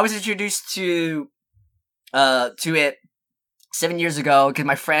I was introduced to it 7 years ago because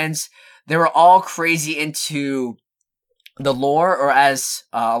my friends, they were all crazy into the lore, or as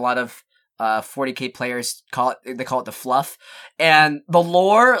a lot of 40K players call it, they call it the fluff. And the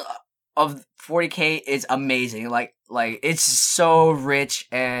lore of 40K is amazing. Like it's so rich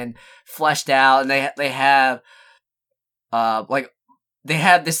and fleshed out, and they have they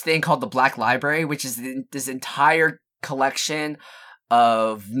have this thing called the Black Library, which is this entire collection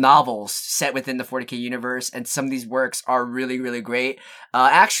of novels set within the 40K universe, and some of these works are really, really great.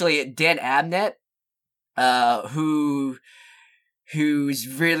 Actually, Dan Abnett, who's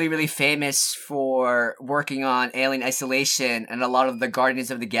really, really famous for working on Alien Isolation and a lot of the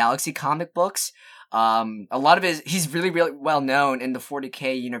Guardians of the Galaxy comic books. A lot of he's really, really well known in the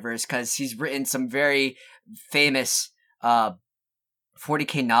 40K universe because he's written some very famous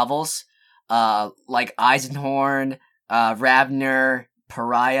 40K novels, like Eisenhorn, Ravner,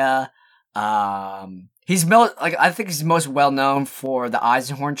 Pariah. I think he's most well known for the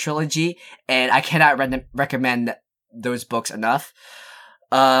Eisenhorn trilogy, and I cannot recommend those books enough.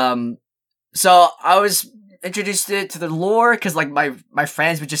 So I was introduced to the lore because like my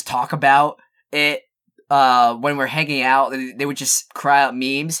friends would just talk about it when we're hanging out. They would just cry out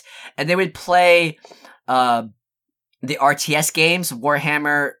memes, and they would play the RTS games,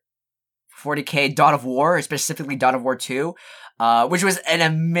 Warhammer 40K Dawn of War, specifically Dawn of War 2, which was an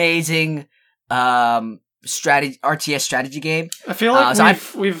amazing RTS strategy game. I feel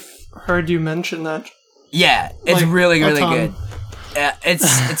like we've heard you mention that. Yeah, it's like, really good.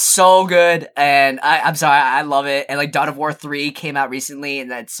 It's so good, and I'm sorry, I love it. And like Dawn of War 3 came out recently, and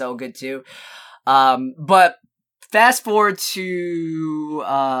that's so good too. But fast forward to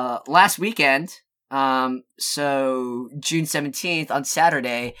last weekend. So June 17th on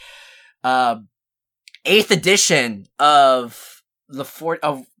Saturday, 8th edition of the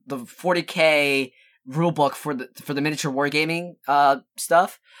 40K rulebook for the miniature wargaming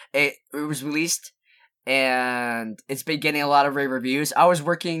stuff. It was released, and it's been getting a lot of rave reviews. I was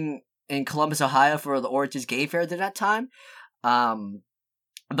working in Columbus, Ohio for the Origins Game Fair at that time.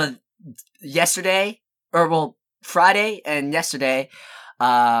 But Friday and yesterday,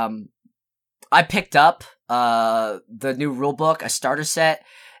 I picked up the new rulebook, a starter set,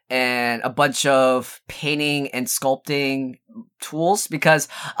 and a bunch of painting and sculpting tools because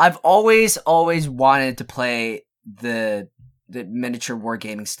I've always wanted to play the miniature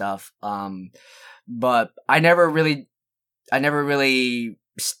wargaming stuff. But I never really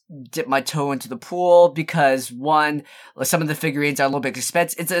dipped my toe into the pool because one, some of the figurines are a little bit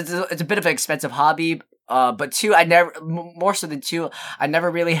expensive. It's a bit of an expensive hobby. But two, I never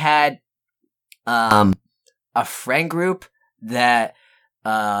really had a friend group that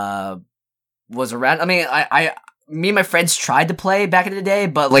was around. I mean, me and my friends tried to play back in the day,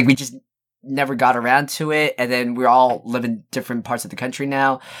 but like we just never got around to it. And then we all live in different parts of the country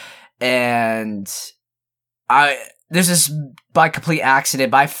now, and this is by complete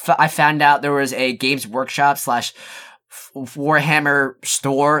accident. But I found out there was a Games Workshop / Warhammer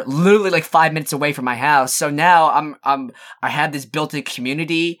store literally like 5 minutes away from my house. So now I have this built-in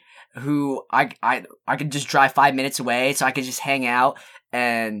community who I can just drive 5 minutes away, so I can just hang out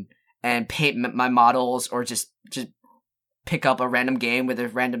and paint my models, or just pick up a random game with a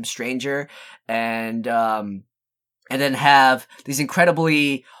random stranger, and then have these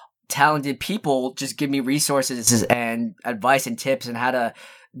incredibly talented people just give me resources and advice and tips on how to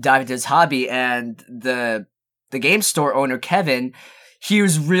dive into this hobby. And the game store owner, Kevin, he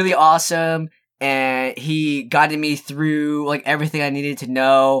was really awesome. And he guided me through like everything I needed to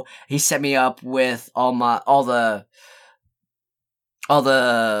know. He set me up with all the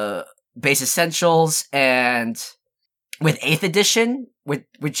base essentials. And with 8th edition,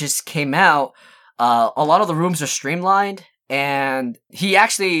 which just came out, a lot of the rooms are streamlined. And he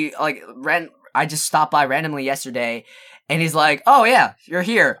actually I just stopped by randomly yesterday, and he's like, "Oh yeah, you're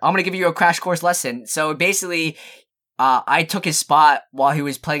here. I'm gonna give you a crash course lesson." So basically, I took his spot while he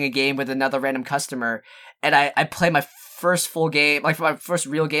was playing a game with another random customer, and I played my first full game, like my first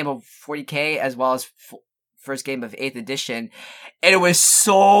real game of 40K, as well as first game of 8th edition, and it was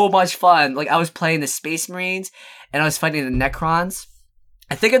so much fun. Like I was playing the Space Marines, and I was fighting the Necrons.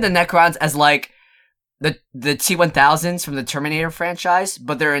 I think of the Necrons as like the T-1000s from the Terminator franchise,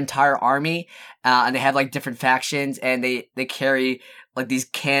 but their entire army, and they have like different factions, and they carry like these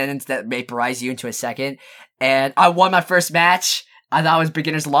cannons that vaporize you into a second. And I won my first match. I thought it was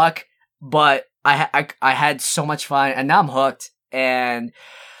beginner's luck, but I had so much fun, and now I'm hooked. And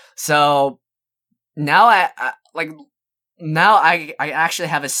so now I actually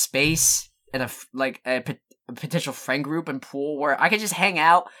have a space and a potential friend group and pool where I can just hang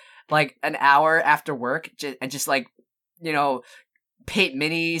out like an hour after work and just like, you know, paint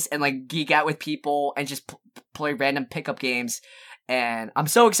minis and like geek out with people and just play random pickup games. And I'm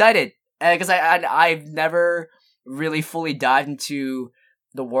so excited because I've never really fully dived into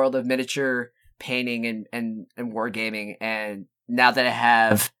the world of miniature painting and wargaming. And now that I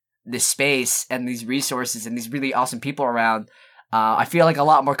have this space and these resources and these really awesome people around, I feel like a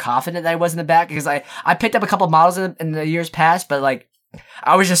lot more confident than I was in the back, because I picked up a couple models in the years past, but like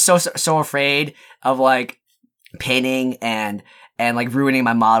I was just so afraid of like painting and like ruining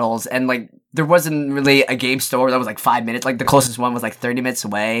my models, and like there wasn't really a game store that was like 5 minutes. Like the closest one was like 30 minutes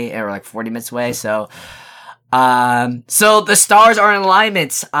away or like 40 minutes away. So the stars are in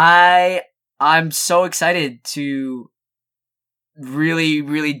alignment. I'm so excited to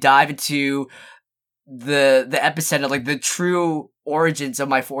really dive into the epicenter, like the true origins of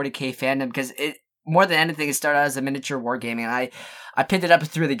my 40K fandom, because it, more than anything, it started out as a miniature wargaming. I picked it up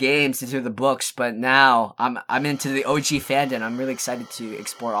through the games and through the books, but now I'm into the OG fandom. I'm really excited to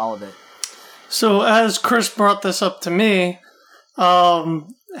explore all of it. So as Chris brought this up to me, so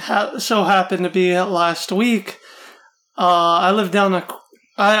happened to be last week, I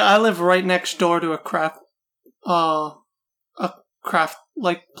live right next door to a craft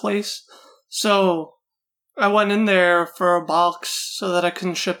like place. So I went in there for a box so that I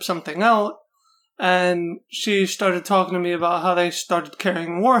can ship something out, and she started talking to me about how they started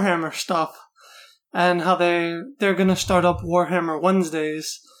carrying Warhammer stuff, and how they're gonna start up Warhammer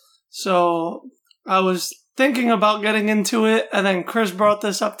Wednesdays. So I was thinking about getting into it, and then Chris brought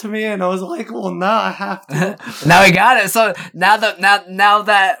this up to me, and I was like, well, now I have to. Now we got it. So now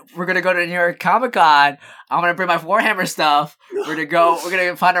that we're gonna go to New York Comic Con, I'm gonna bring my Warhammer stuff. We're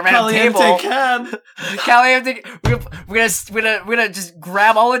gonna find a random table. Caliente. We're gonna just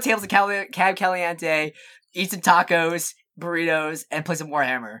grab all the tables at Cab Caliente, eat some tacos, burritos, and play some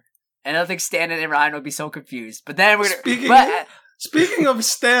Warhammer. And I don't think Stan and Ryan would be so confused. But then we're gonna Speaking of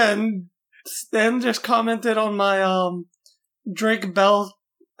Stan just commented on my Drake Bell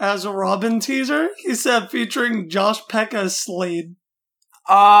as a Robin teaser. He said featuring Josh Peck as Slade.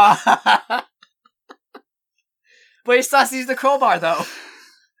 But he still has to use the crowbar, though.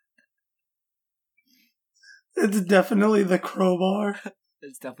 It's definitely the crowbar.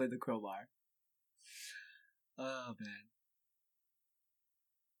 It's definitely the crowbar. Oh, man.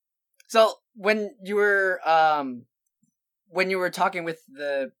 So, when you were talking with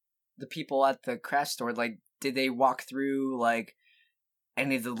the people at the craft store, like, did they walk through, like,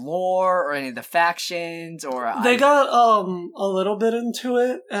 any of the lore or any of the factions, or... They got, a little bit into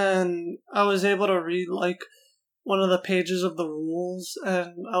it, and I was able to read, like, one of the pages of the rules,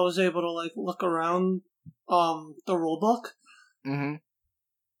 and I was able to, like, look around, the rule book. Mm-hmm.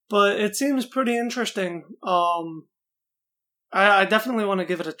 But it seems pretty interesting. I definitely want to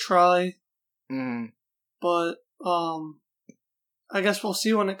give it a try. Mm-hmm. But, I guess we'll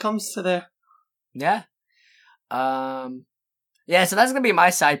see when it comes to there. Yeah. Yeah, so that's gonna be my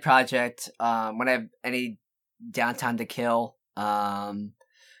side project, when I have any downtime to kill.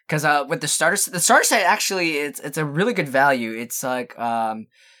 Cause, with the starter set, actually, it's a really good value. It's like,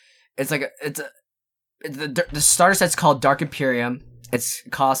 the starter set's called Dark Imperium. It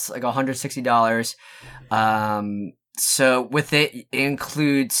costs like $160. So with it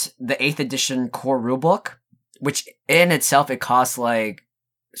includes the 8th edition core rulebook, which in itself, it costs like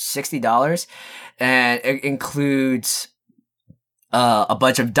 $60. And it includes, a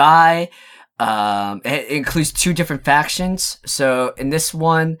bunch of die. It includes 2 different factions. So in this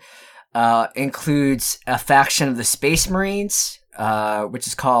one, includes a faction of the Space Marines, which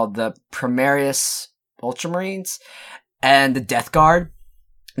is called the Primaris Ultramarines, and the Death Guard.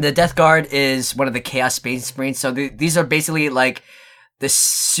 The Death Guard is one of the Chaos Space Marines. So these are basically like the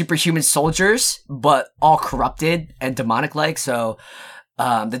superhuman soldiers, but all corrupted and demonic-like. So,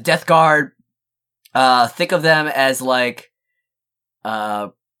 the Death Guard, think of them as like,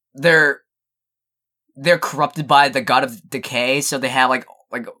 they're corrupted by the god of decay, so they have like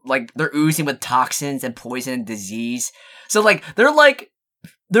they're oozing with toxins and poison and disease. So like they're like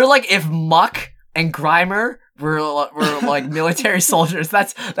if Muck and Grimer were like military soldiers.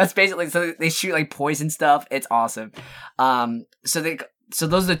 That's basically, so they shoot like poison stuff. It's awesome. So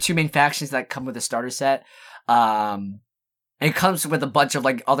those are the 2 main factions that come with the starter set. And it comes with a bunch of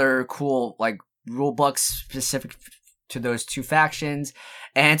like other cool like rule books specific to those 2 factions,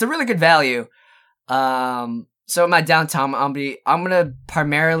 and it's a really good value. So in my downtime, I'm gonna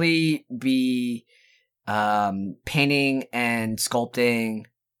primarily be painting and sculpting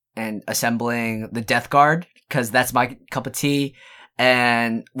and assembling the Death Guard, because that's my cup of tea.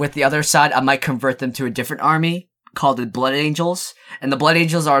 And with the other side, I might convert them to a different army called the Blood Angels. And the Blood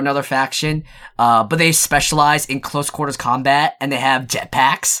Angels are another faction, but they specialize in close quarters combat, and they have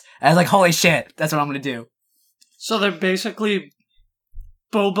jetpacks. And I was like, holy shit, that's what I'm gonna do. So they're basically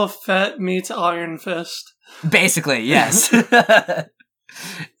Boba Fett meets Iron Fist. Basically, yes.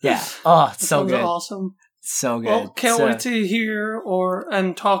 Yeah. Oh, it's so good. Awesome. So good. Well, can't wait to hear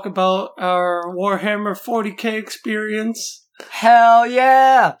and talk about our Warhammer 40k experience. Hell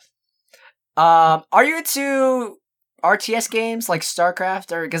yeah! Are you into RTS games like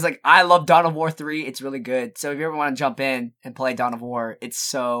StarCraft, or because like I love Dawn of War 3, it's really good. So if you ever want to jump in and play Dawn of War, it's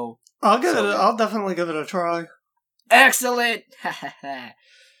so. I'll definitely give it a try. Excellent.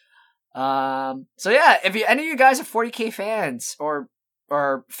 So yeah, if any of you guys are 40k fans or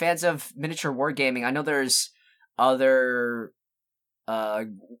fans of miniature wargaming, I know there's other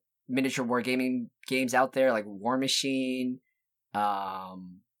miniature wargaming games out there like War Machine. Now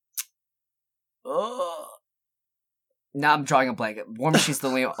I'm drawing a blank. War Machine's the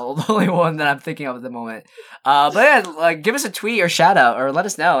only one that I'm thinking of at the moment. But yeah, like give us a tweet or shout out or let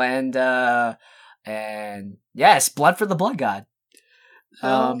us know, and yes, blood for the blood god.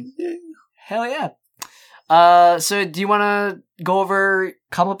 Hell yeah. So do you want to go over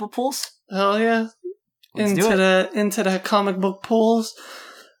comic book pools? Hell yeah. Into that comic book pools.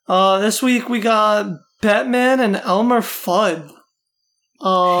 This week we got Batman and Elmer Fudd.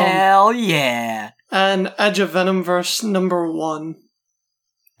 Hell yeah. And Edge of Venomverse #1.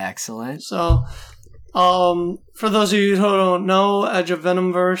 Excellent. So, for those of you who don't know, Edge of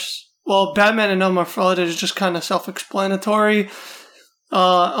Venomverse, well, Batman and Elmer Fudd is just kind of self-explanatory.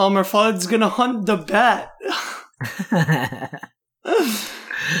 Elmer Fudd's gonna hunt the bat.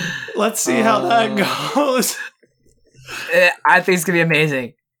 Let's see how that goes. I think it's gonna be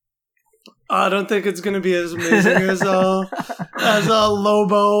amazing. I don't think it's gonna be as amazing as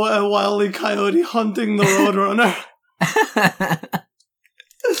Lobo and Wile E. Coyote hunting the Roadrunner.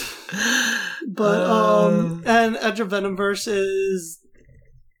 But and Edge of Venomverse is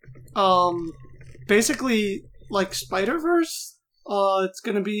basically like Spider-Verse. It's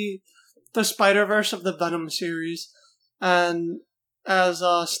gonna be the Spider-Verse of the Venom series, and as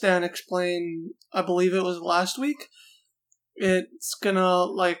Stan explained, I believe it was last week, it's gonna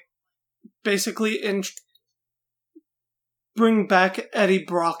like basically bring back Eddie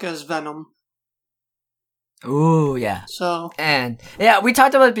Brock as Venom. Ooh, yeah. So, and yeah, we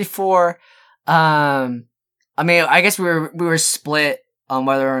talked about it before. I mean, I guess we were split on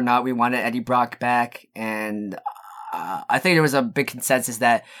whether or not we wanted Eddie Brock back, and I think there was a big consensus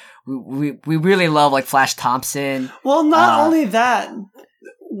that we really love like Flash Thompson. Well, not only that,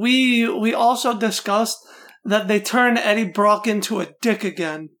 we also discussed that they turned Eddie Brock into a dick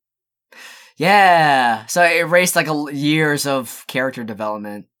again. Yeah, so it erased like years of character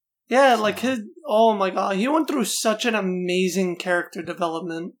development. Yeah, like oh my god, he went through such an amazing character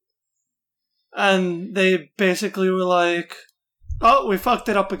development. And they basically were like, oh, we fucked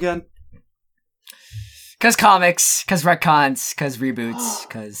it up again. Cause comics, cause retcons, cause reboots,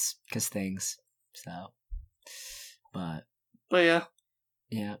 cause things. So, but yeah.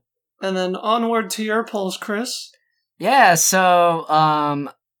 Yeah. And then onward to your polls, Chris. Yeah, so,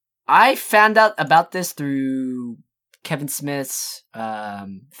 I found out about this through Kevin Smith's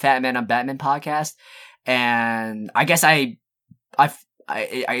Fat Man on Batman podcast, and I guess I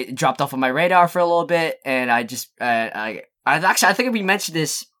dropped off on my radar for a little bit, and I just I think we mentioned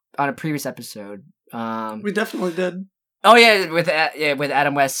this on a previous episode. We definitely did. Oh yeah, with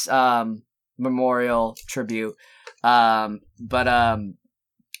Adam West's memorial tribute.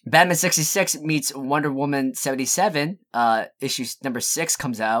 Batman 66 meets Wonder Woman 77. Issue number 6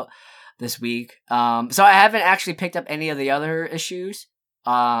 comes out this week. So I haven't actually picked up any of the other issues.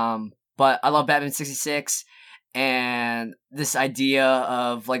 But I love Batman 66, and this idea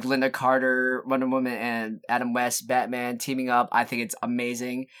of like Linda Carter, Wonder Woman, and Adam West Batman teaming up, I think it's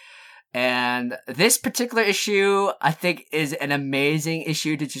amazing. And this particular issue, I think, is an amazing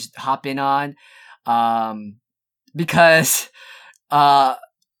issue to just hop in on, because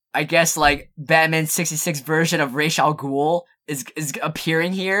I guess like Batman 66 version of Ra's al Ghul is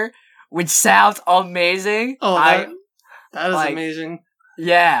appearing here, which sounds amazing. Oh, that is like, amazing.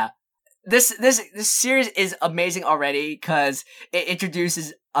 Yeah. This series is amazing already because it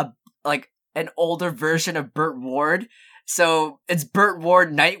introduces an older version of Burt Ward. So it's Burt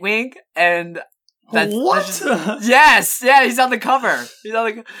Ward Nightwing, and that's yes, yeah, he's on the cover.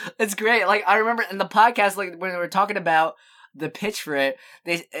 It's great. Like I remember in the podcast, like when we were talking about the pitch for it,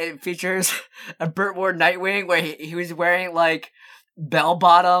 it features a Burt Ward Nightwing where he was wearing like bell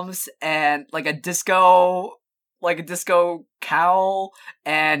bottoms and like a disco cowl,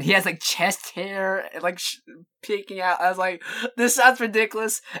 and he has like chest hair and like peeking out. I was like, this sounds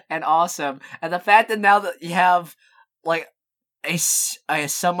ridiculous and awesome. And the fact that now that you have like a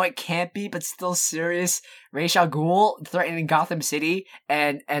somewhat campy but still serious Ra's al Ghul threatening Gotham City,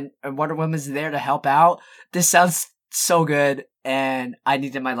 and Wonder Woman's there to help out, this sounds so good, and I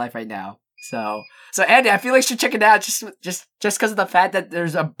need it in my life right now. So Andy, I feel like you should check it out just because of the fact that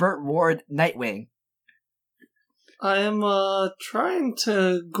there's a Burt Ward Nightwing. I am trying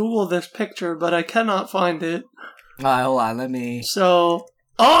to Google this picture, but I cannot find it. Hold on, let me. So,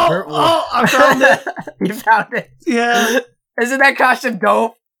 I found it. You found it? Yeah. Isn't that costume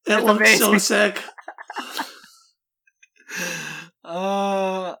dope? It looks amazing. So sick.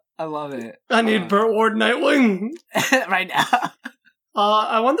 I love it. I need Burt Ward Nightwing right now.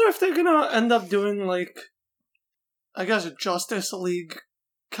 I wonder if they're gonna end up doing like, I guess, a Justice League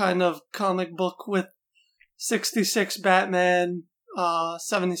kind of comic book with 66 Batman,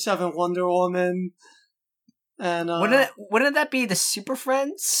 77 Wonder Woman, and wouldn't that be the Super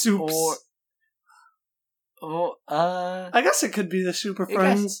Friends? Supes. I guess it could be the Super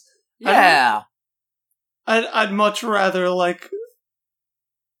Friends. Yeah. I'd much rather like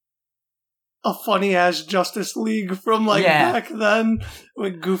a funny ass Justice League from like back then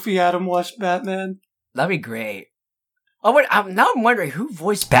with goofy Adam West Batman. That'd be great. Oh wait, now I'm wondering who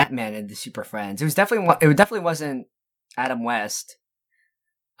voiced Batman in the Super Friends. It definitely wasn't Adam West.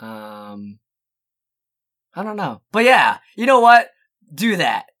 I don't know, but yeah, you know what? Do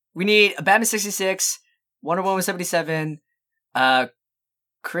that. We need a Batman 66, Wonder Woman 77,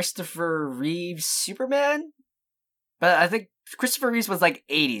 Christopher Reeves Superman. But I think Christopher Reeves was like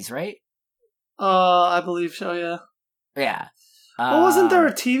 80s, right? I believe so. Yeah. Yeah. Well, wasn't there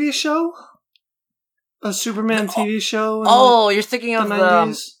a TV show? A Superman TV show? You're thinking of the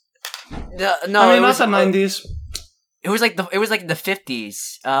 90s? No, I mean, not the 90s. It was like the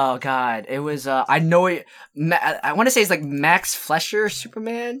 50s. Oh god, it was. I know it. I want to say it's like Max Fleischer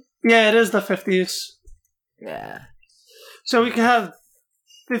Superman. Yeah, it is the 50s. Yeah. So we can have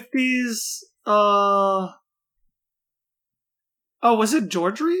 50s. Oh, was it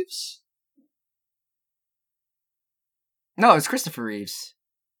George Reeves? No, it's Christopher Reeves.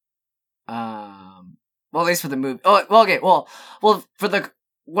 Well, at least for the movie. Oh, well, okay. Well, for the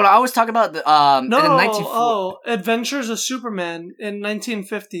what I was talking about. Adventures of Superman in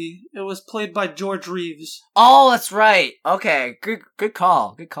 1950. It was played by George Reeves. Oh, that's right. Okay, good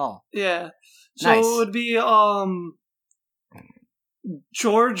call. Good call. Yeah. So nice. It would be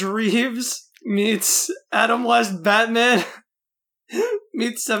George Reeves meets Adam West Batman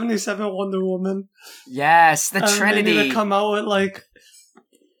meets 77 Wonder Woman. Yes, the Trinity. They need to come out with like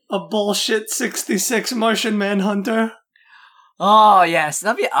a bullshit 66 Martian Manhunter. Oh yes,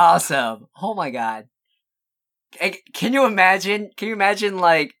 that'd be awesome. Oh my god. Can you imagine? Can you imagine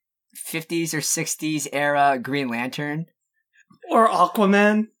like 50s or 60s era Green Lantern? Or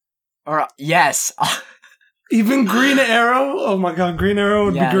Aquaman? Or yes. Even Green Arrow? Oh my god, Green Arrow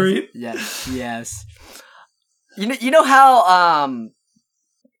would be great. Yes. You know how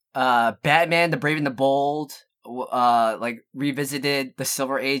Batman the Brave and the Bold like revisited the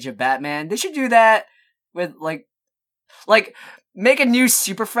Silver Age of Batman? They should do that with like make a new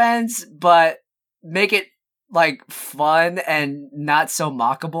Super Friends, but make it like fun and not so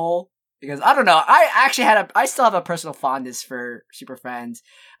mockable. Because I don't know, I still have a personal fondness for Super Friends,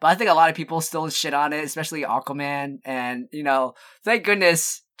 but I think a lot of people still shit on it, especially Aquaman. And thank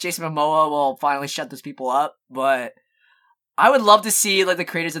goodness Jason Momoa will finally shut those people up. But I would love to see like the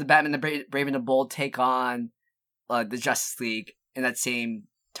creators of the Batman, the Brave and the Bold take on the Justice League in that same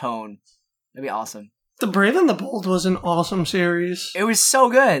tone. That'd be awesome. The Brave and the Bold was an awesome series. It was so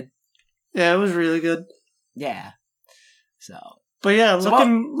good. Yeah, it was really good. Yeah. So. But yeah,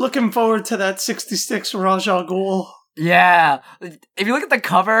 looking forward to that 66 Ra's al Ghul. Yeah. If you look at the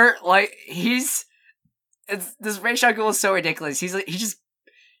cover, like this Ra's al Ghul is so ridiculous. He's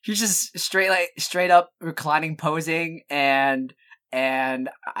just straight up reclining posing and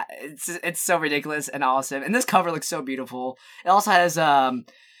it's so ridiculous and awesome. And this cover looks so beautiful. It also has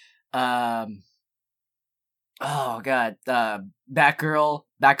Batgirl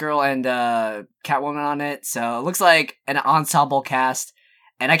and Catwoman on it. So it looks like an ensemble cast,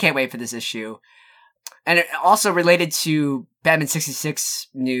 and I can't wait for this issue. And it also related to Batman 66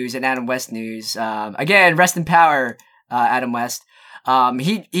 news and Adam West news. Again, rest in power, Adam West.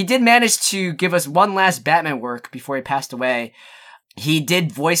 He did manage to give us one last Batman work before he passed away. He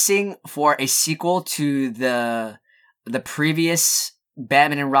did voicing for a sequel to the previous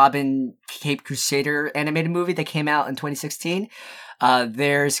Batman and Robin Caped Crusader animated movie that came out in 2016.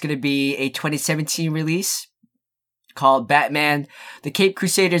 There's going to be a 2017 release called Batman the Caped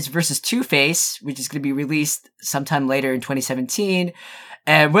Crusaders vs. Two-Face, which is going to be released sometime later in 2017.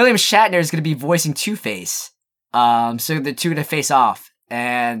 And William Shatner is going to be voicing Two-Face. So the two are going to face off.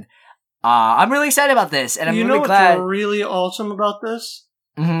 And I'm really excited about this. And I'm really glad. What's really awesome about this?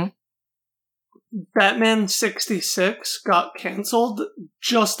 Mm-hmm. Batman 66 got canceled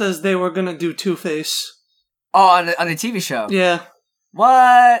just as they were gonna do Two-Face. Oh, on the TV show? Yeah.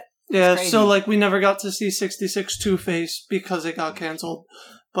 What? Yeah, so like we never got to see 66 Two-Face because it got canceled.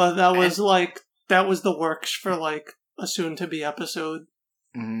 But that was the works for like a soon-to-be episode.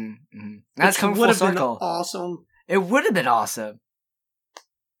 Mm-hmm. Mm-hmm. That's coming full circle. Awesome. It would have been awesome.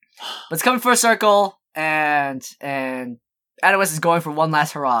 But it's coming full circle, and Adam West is going for one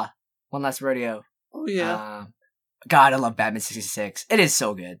last hurrah. One last rodeo. Oh, yeah. God, I love Batman 66. It is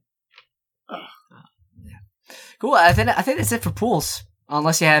so good. Yeah. Cool. I think that's it for pools.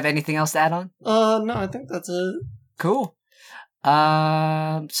 Unless you have anything else to add on? No, I think that's it. Cool. So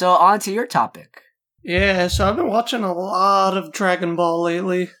on to your topic. Yeah, so I've been watching a lot of Dragon Ball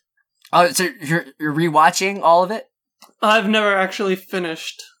lately. Oh, so you're rewatching all of it? I've never actually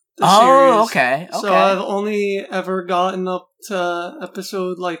finished the series. Oh, okay. So I've only ever gotten up to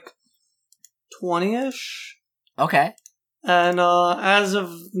episode like 20-ish. Okay. And as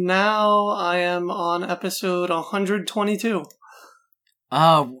of now, I am on episode 122.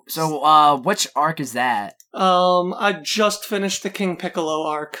 Oh, so which arc is that? I just finished the King Piccolo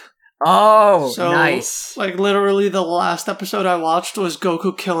arc. Oh, So, nice. Like, literally the last episode I watched was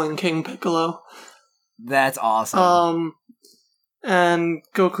Goku killing King Piccolo. That's awesome. And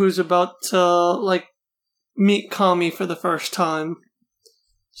Goku's about to, like, meet Kami for the first time.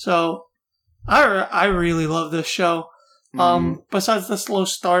 So, I really love this show. Besides the slow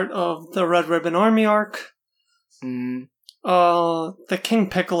start of the Red Ribbon Army arc, the King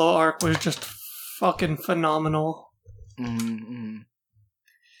Piccolo arc was just fucking phenomenal.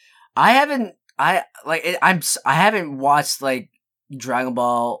 I haven't watched like Dragon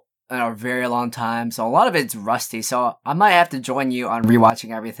Ball in a very long time, so a lot of it's rusty. So I might have to join you on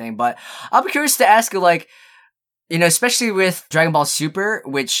rewatching everything. But I'm curious to ask you, like, you know, especially with Dragon Ball Super,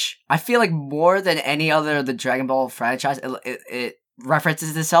 which I feel like more than any other of the Dragon Ball franchise, it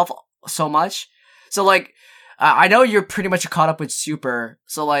references itself so much. So like, I know you're pretty much caught up with Super.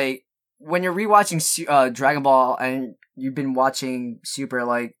 So like, when you're rewatching Dragon Ball and you've been watching Super,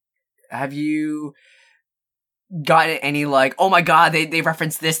 like, have you gotten any like, oh my god, they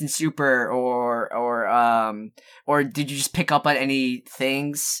referenced this in Super, or did you just pick up on any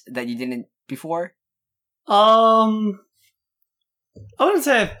things that you didn't before? I wouldn't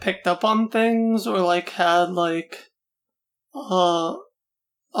say I've picked up on things or like had like a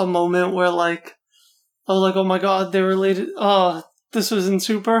moment where like I was like, oh my god, they related. This was in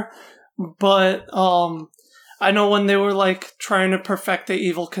Super, but I know when they were like trying to perfect the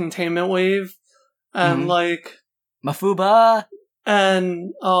evil containment wave, and like Mafuba,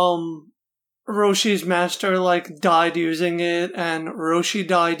 and Roshi's master like died using it, and Roshi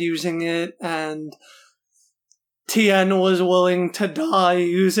died using it, and Tien was willing to die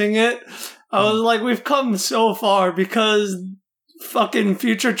using it. I was like, we've come so far because fucking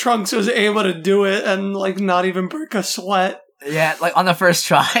Future Trunks was able to do it and like not even break a sweat. Yeah, like on the first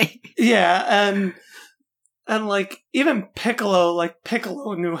try. Yeah, and like even Piccolo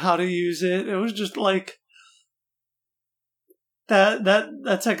knew how to use it. It was just like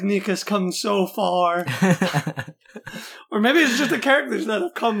that technique has come so far. Or maybe it's just the characters that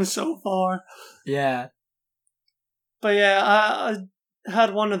have come so far. Yeah. But yeah, I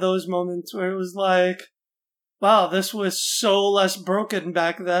had one of those moments where it was like, wow, this was so less broken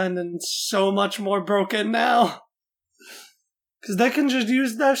back then and so much more broken now. Because they can just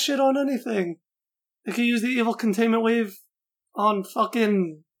use that shit on anything. They can use the evil containment wave on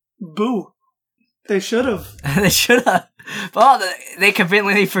fucking Boo. They should have. They should have. Well, they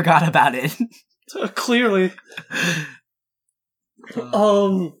conveniently forgot about it. Clearly.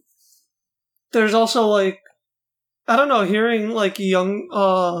 There's also like, I don't know, hearing like young,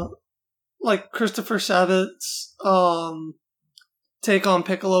 like Christopher Sabat's take on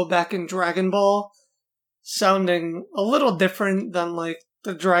Piccolo back in Dragon Ball, sounding a little different than like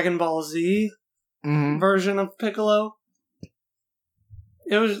the Dragon Ball Z version of Piccolo.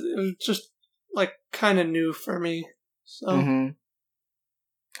 It was just like kind of new for me. So,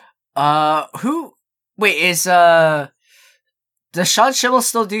 does Sean Schemmel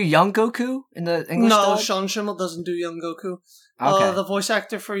still do Young Goku in the English No, dub? Sean Schemmel doesn't do Young Goku. Okay. The voice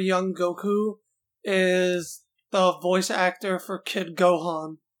actor for Young Goku is the voice actor for Kid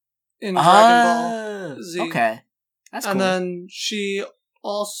Gohan in Dragon Ball Z. Okay. That's cool. And then she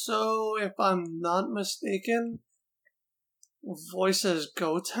also, if I'm not mistaken, voices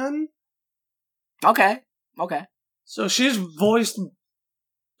Goten. Okay. So she's voiced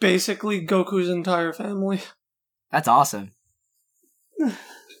basically Goku's entire family. That's awesome.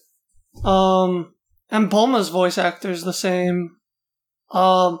 And Bulma's voice actor is the same.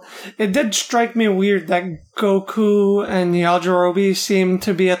 It did strike me weird that Goku and Yajirobe seem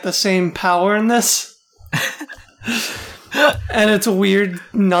to be at the same power in this. And it's weird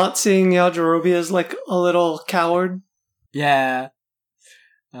not seeing Yajirobe as like a little coward. Yeah.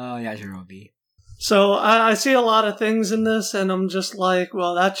 Oh, Yajirobe. So I see a lot of things in this, and I'm just like,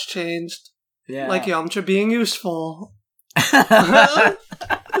 well, that's changed. Yeah. Like Yamcha being useful.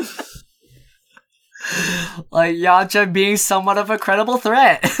 Like Yamcha being somewhat of a credible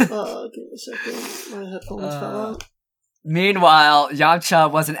threat. Give me a second. My headphones fell out. Meanwhile,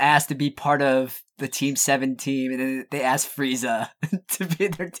 Yamcha wasn't asked to be part of the Team 7 team, and then they asked Frieza to be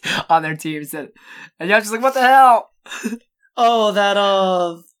on their team. And Yamcha's like, what the hell? Oh, that,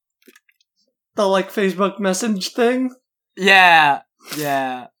 the, like, Facebook message thing? Yeah.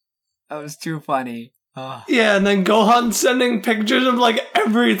 That was too funny. Oh. Yeah, and then Gohan sending pictures of, like,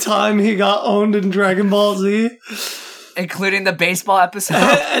 every time he got owned in Dragon Ball Z. Including the baseball episode.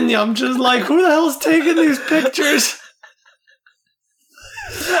 And Yamcha's like, who the hell's taking these pictures?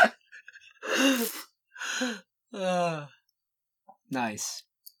 Nice.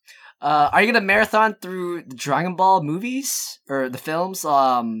 Are you gonna marathon through the Dragon Ball movies or the films?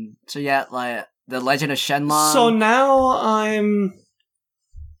 So yeah, like the Legend of Shenlong. So now I'm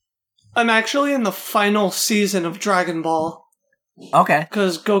actually in the final season of Dragon Ball Okay.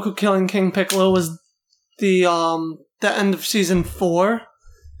 because Goku killing King Piccolo was the end of season 4.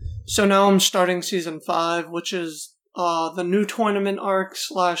 So now I'm starting season 5, which is the new tournament arc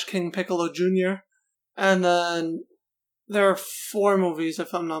 / King Piccolo Jr. And then there are 4 movies,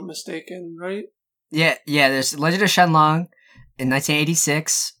 if I'm not mistaken, right? Yeah. There's Legend of Shenlong in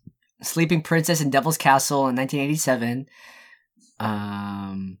 1986, Sleeping Princess in Devil's Castle in 1987,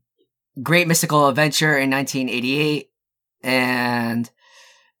 Great Mystical Adventure in 1988, and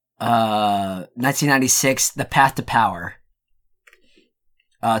 1996, The Path to Power,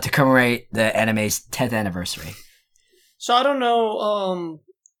 to commemorate the anime's 10th anniversary. So I don't know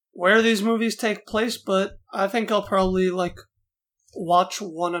where these movies take place, but I think I'll probably watch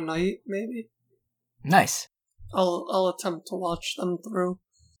one a night, maybe. Nice. I'll attempt to watch them through.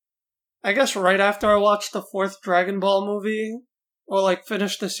 I guess right after I watch the 4th Dragon Ball movie, or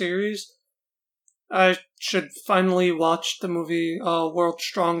finish the series, I should finally watch the movie World's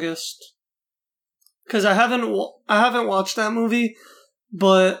Strongest. Because I haven't watched that movie,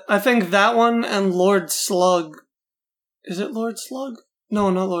 but I think that one and Lord Slug. Is it Lord Slug?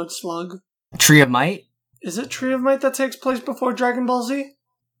 No, not Lord Slug. Tree of Might? Is it Tree of Might that takes place before Dragon Ball Z?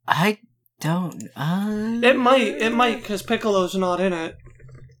 I don't. It might, because Piccolo's not in it.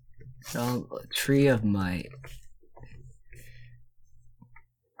 So, Tree of Might.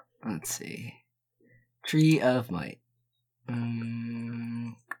 Let's see. Tree of Might.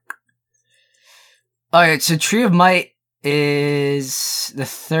 Alright, so Tree of Might is the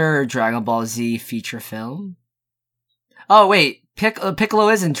 3rd Dragon Ball Z feature film. Oh, wait. Piccolo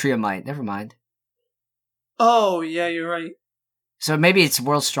is in Tree of Might. Never mind. Oh, yeah, you're right. So maybe it's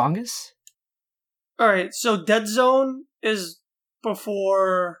World's Strongest? Alright, so Dead Zone is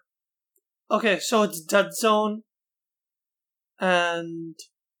before... Okay, so it's Dead Zone and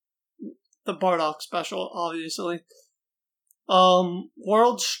the Bardock special, obviously.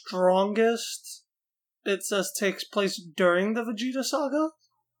 World's Strongest, it says takes place during the Vegeta saga.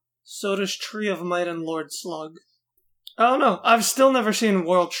 So does Tree of Might and Lord Slug. I don't know. I've still never seen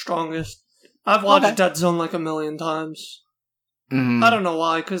World's Strongest. I've watched Dead Zone like a million times. Mm. I don't know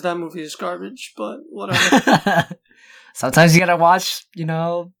why, because that movie is garbage, but whatever. Sometimes you gotta watch,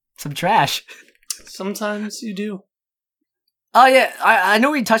 some trash. Sometimes you do. Oh yeah, I know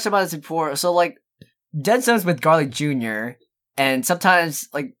we touched about this before. So Dead Zone's with Garlic Jr. and sometimes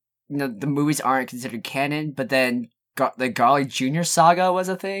the movies aren't considered canon, but then the Garlic Jr. saga was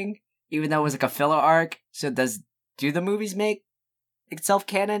a thing, even though it was a filler arc. So do the movies make itself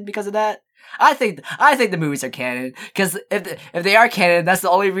canon because of that? I think the movies are canon because if they are canon, that's the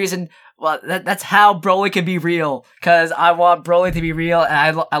only reason. Well, that's how Broly can be real. Because I want Broly to be real,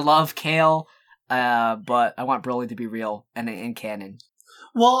 and I love Kale. But I want Broly to be real and in canon.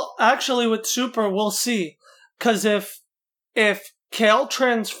 Well, actually, with Super, we'll see. Because if Kale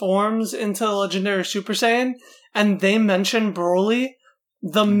transforms into the legendary Super Saiyan and they mention Broly,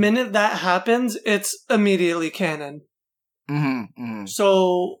 the minute that happens, it's immediately canon. Mm-hmm.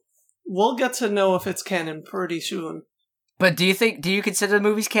 So we'll get to know if it's canon pretty soon. But do you consider the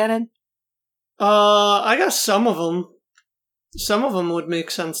movies canon? I guess some of them would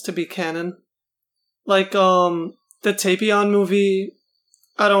make sense to be canon. Like, the Tapion movie,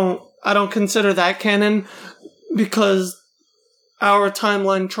 I don't consider that canon because our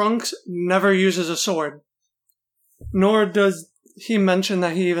timeline Trunks never uses a sword. Nor does he mention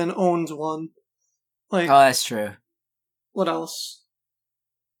that he even owns one. Oh, that's true. What else?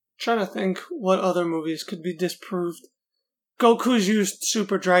 I'm trying to think what other movies could be disproved. Goku's used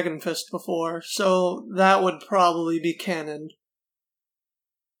Super Dragon Fist before, so that would probably be canon.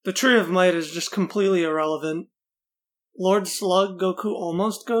 The Tree of Might is just completely irrelevant. Lord Slug, Goku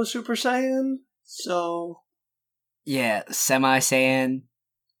almost goes Super Saiyan, so... Yeah, Semi-Saiyan.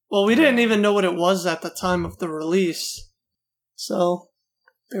 Well, we didn't even know what it was at the time of the release. So,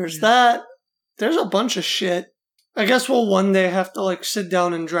 there's that. There's a bunch of shit. I guess we'll one day have to, sit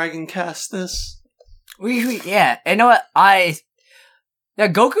down and Dragon Cast this. Yeah, you know what?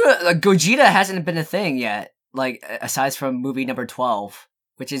 Gogeta hasn't been a thing yet, aside from movie number 12.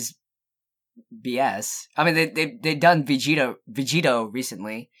 Which is BS. I mean, they've done Vegito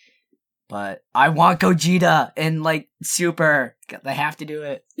recently, but I want Gogeta in Super. They have to do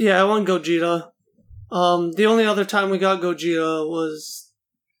it. Yeah, I want Gogeta. The only other time we got Gogeta was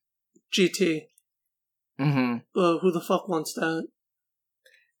GT. Mm-hmm. Who the fuck wants that?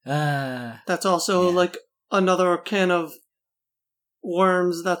 That's also like another can of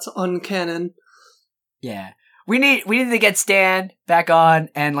worms that's uncanon. Yeah. We need to get Stan back on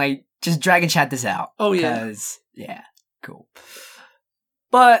and like just Dragon Chat this out. Oh yeah. Yeah, cool.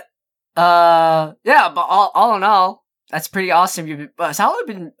 But but all in all, that's pretty awesome. So how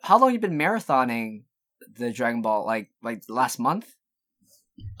long you been marathoning the Dragon Ball? Like last month?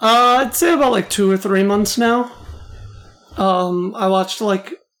 I'd say about like 2 or 3 months now. I watched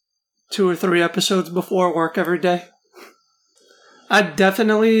like 2 or 3 episodes before work every day. I'd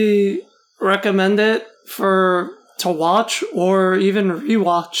definitely recommend it to watch or even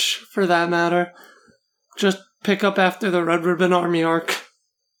rewatch for that matter. Just pick up after the Red Ribbon Army arc.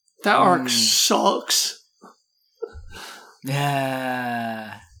 That arc sucks.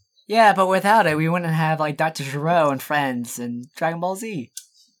 Yeah, but without it, we wouldn't have like Dr. Gero and Friends and Dragon Ball Z.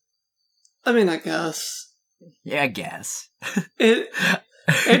 I mean, I guess. Yeah, I guess. It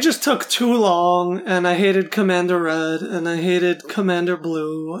just took too long, and I hated Commander Red, and I hated Commander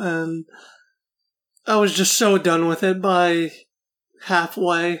Blue, and I was just so done with it by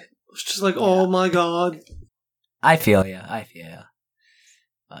halfway. It was just like, oh my god. I feel ya.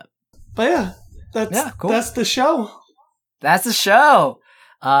 But yeah, cool. That's the show. That's the show.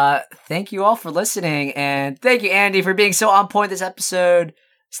 Thank you all for listening, and thank you, Andy, for being so on point this episode.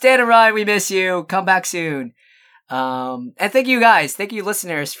 Stan and Ryan, we miss you. Come back soon. And thank you guys, thank you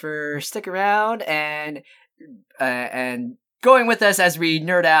listeners for sticking around and going with us as we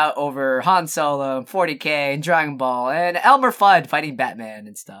nerd out over Han Solo, 40K, and Dragon Ball, and Elmer Fudd fighting Batman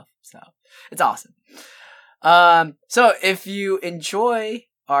and stuff. So it's awesome. So if you enjoy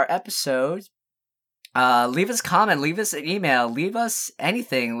our episodes, leave us a comment, leave us an email, leave us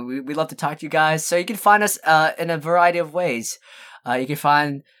anything. We love to talk to you guys. So you can find us in a variety of ways. You can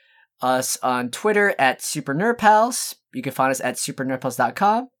find us on Twitter at Super Nerd Pals. You can find us at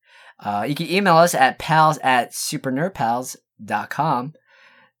supernerdpals.com. You can email us at pals@supernerdpals.com.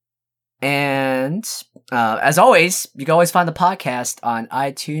 And as always, you can always find the podcast on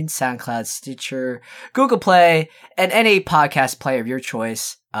iTunes, SoundCloud, Stitcher, Google Play, and any podcast player of your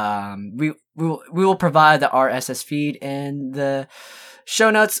choice. We will provide the RSS feed in the show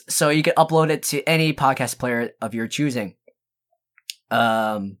notes, so you can upload it to any podcast player of your choosing.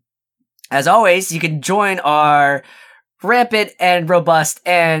 As always, you can join our rampant and robust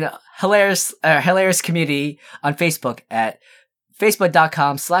and hilarious community on Facebook at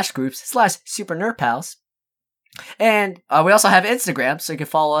facebook.com/groups/supernerdpals. And we also have Instagram, so you can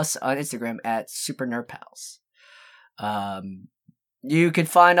follow us on Instagram at supernerdpals. You can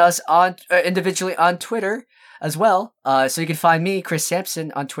find us on individually on Twitter as well. So you can find me, Chris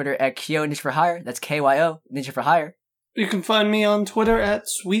Sampson, on Twitter at Kyo Ninja for Hire. That's KYO Ninja for Hire. You can find me on Twitter at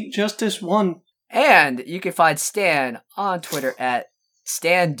SweetJustice1. And you can find Stan on Twitter at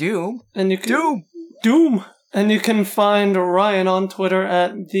Stan Doom. And you can Doom. And you can find Ryan on Twitter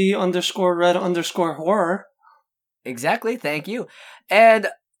at _red_horror. Exactly, thank you. And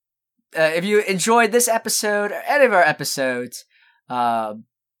if you enjoyed this episode or any of our episodes,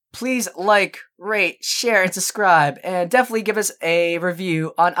 please like, rate, share, and subscribe. And definitely give us a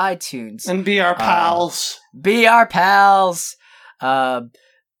review on iTunes. And be our pals. Be our pals.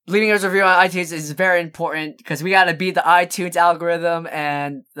 Leaving us a review on iTunes is very important because we got to beat the iTunes algorithm,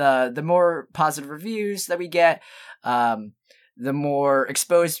 and the more positive reviews that we get, the more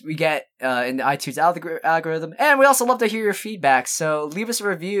exposed we get in the iTunes algorithm. And we also love to hear your feedback, so leave us a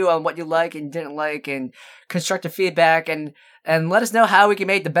review on what you like and didn't like, and constructive feedback, and let us know how we can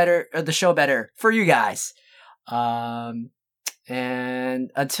make the show better for you guys. And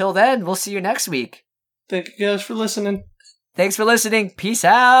until then, we'll see you next week. Thank you guys for listening. Thanks for listening. Peace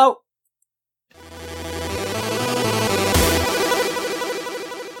out.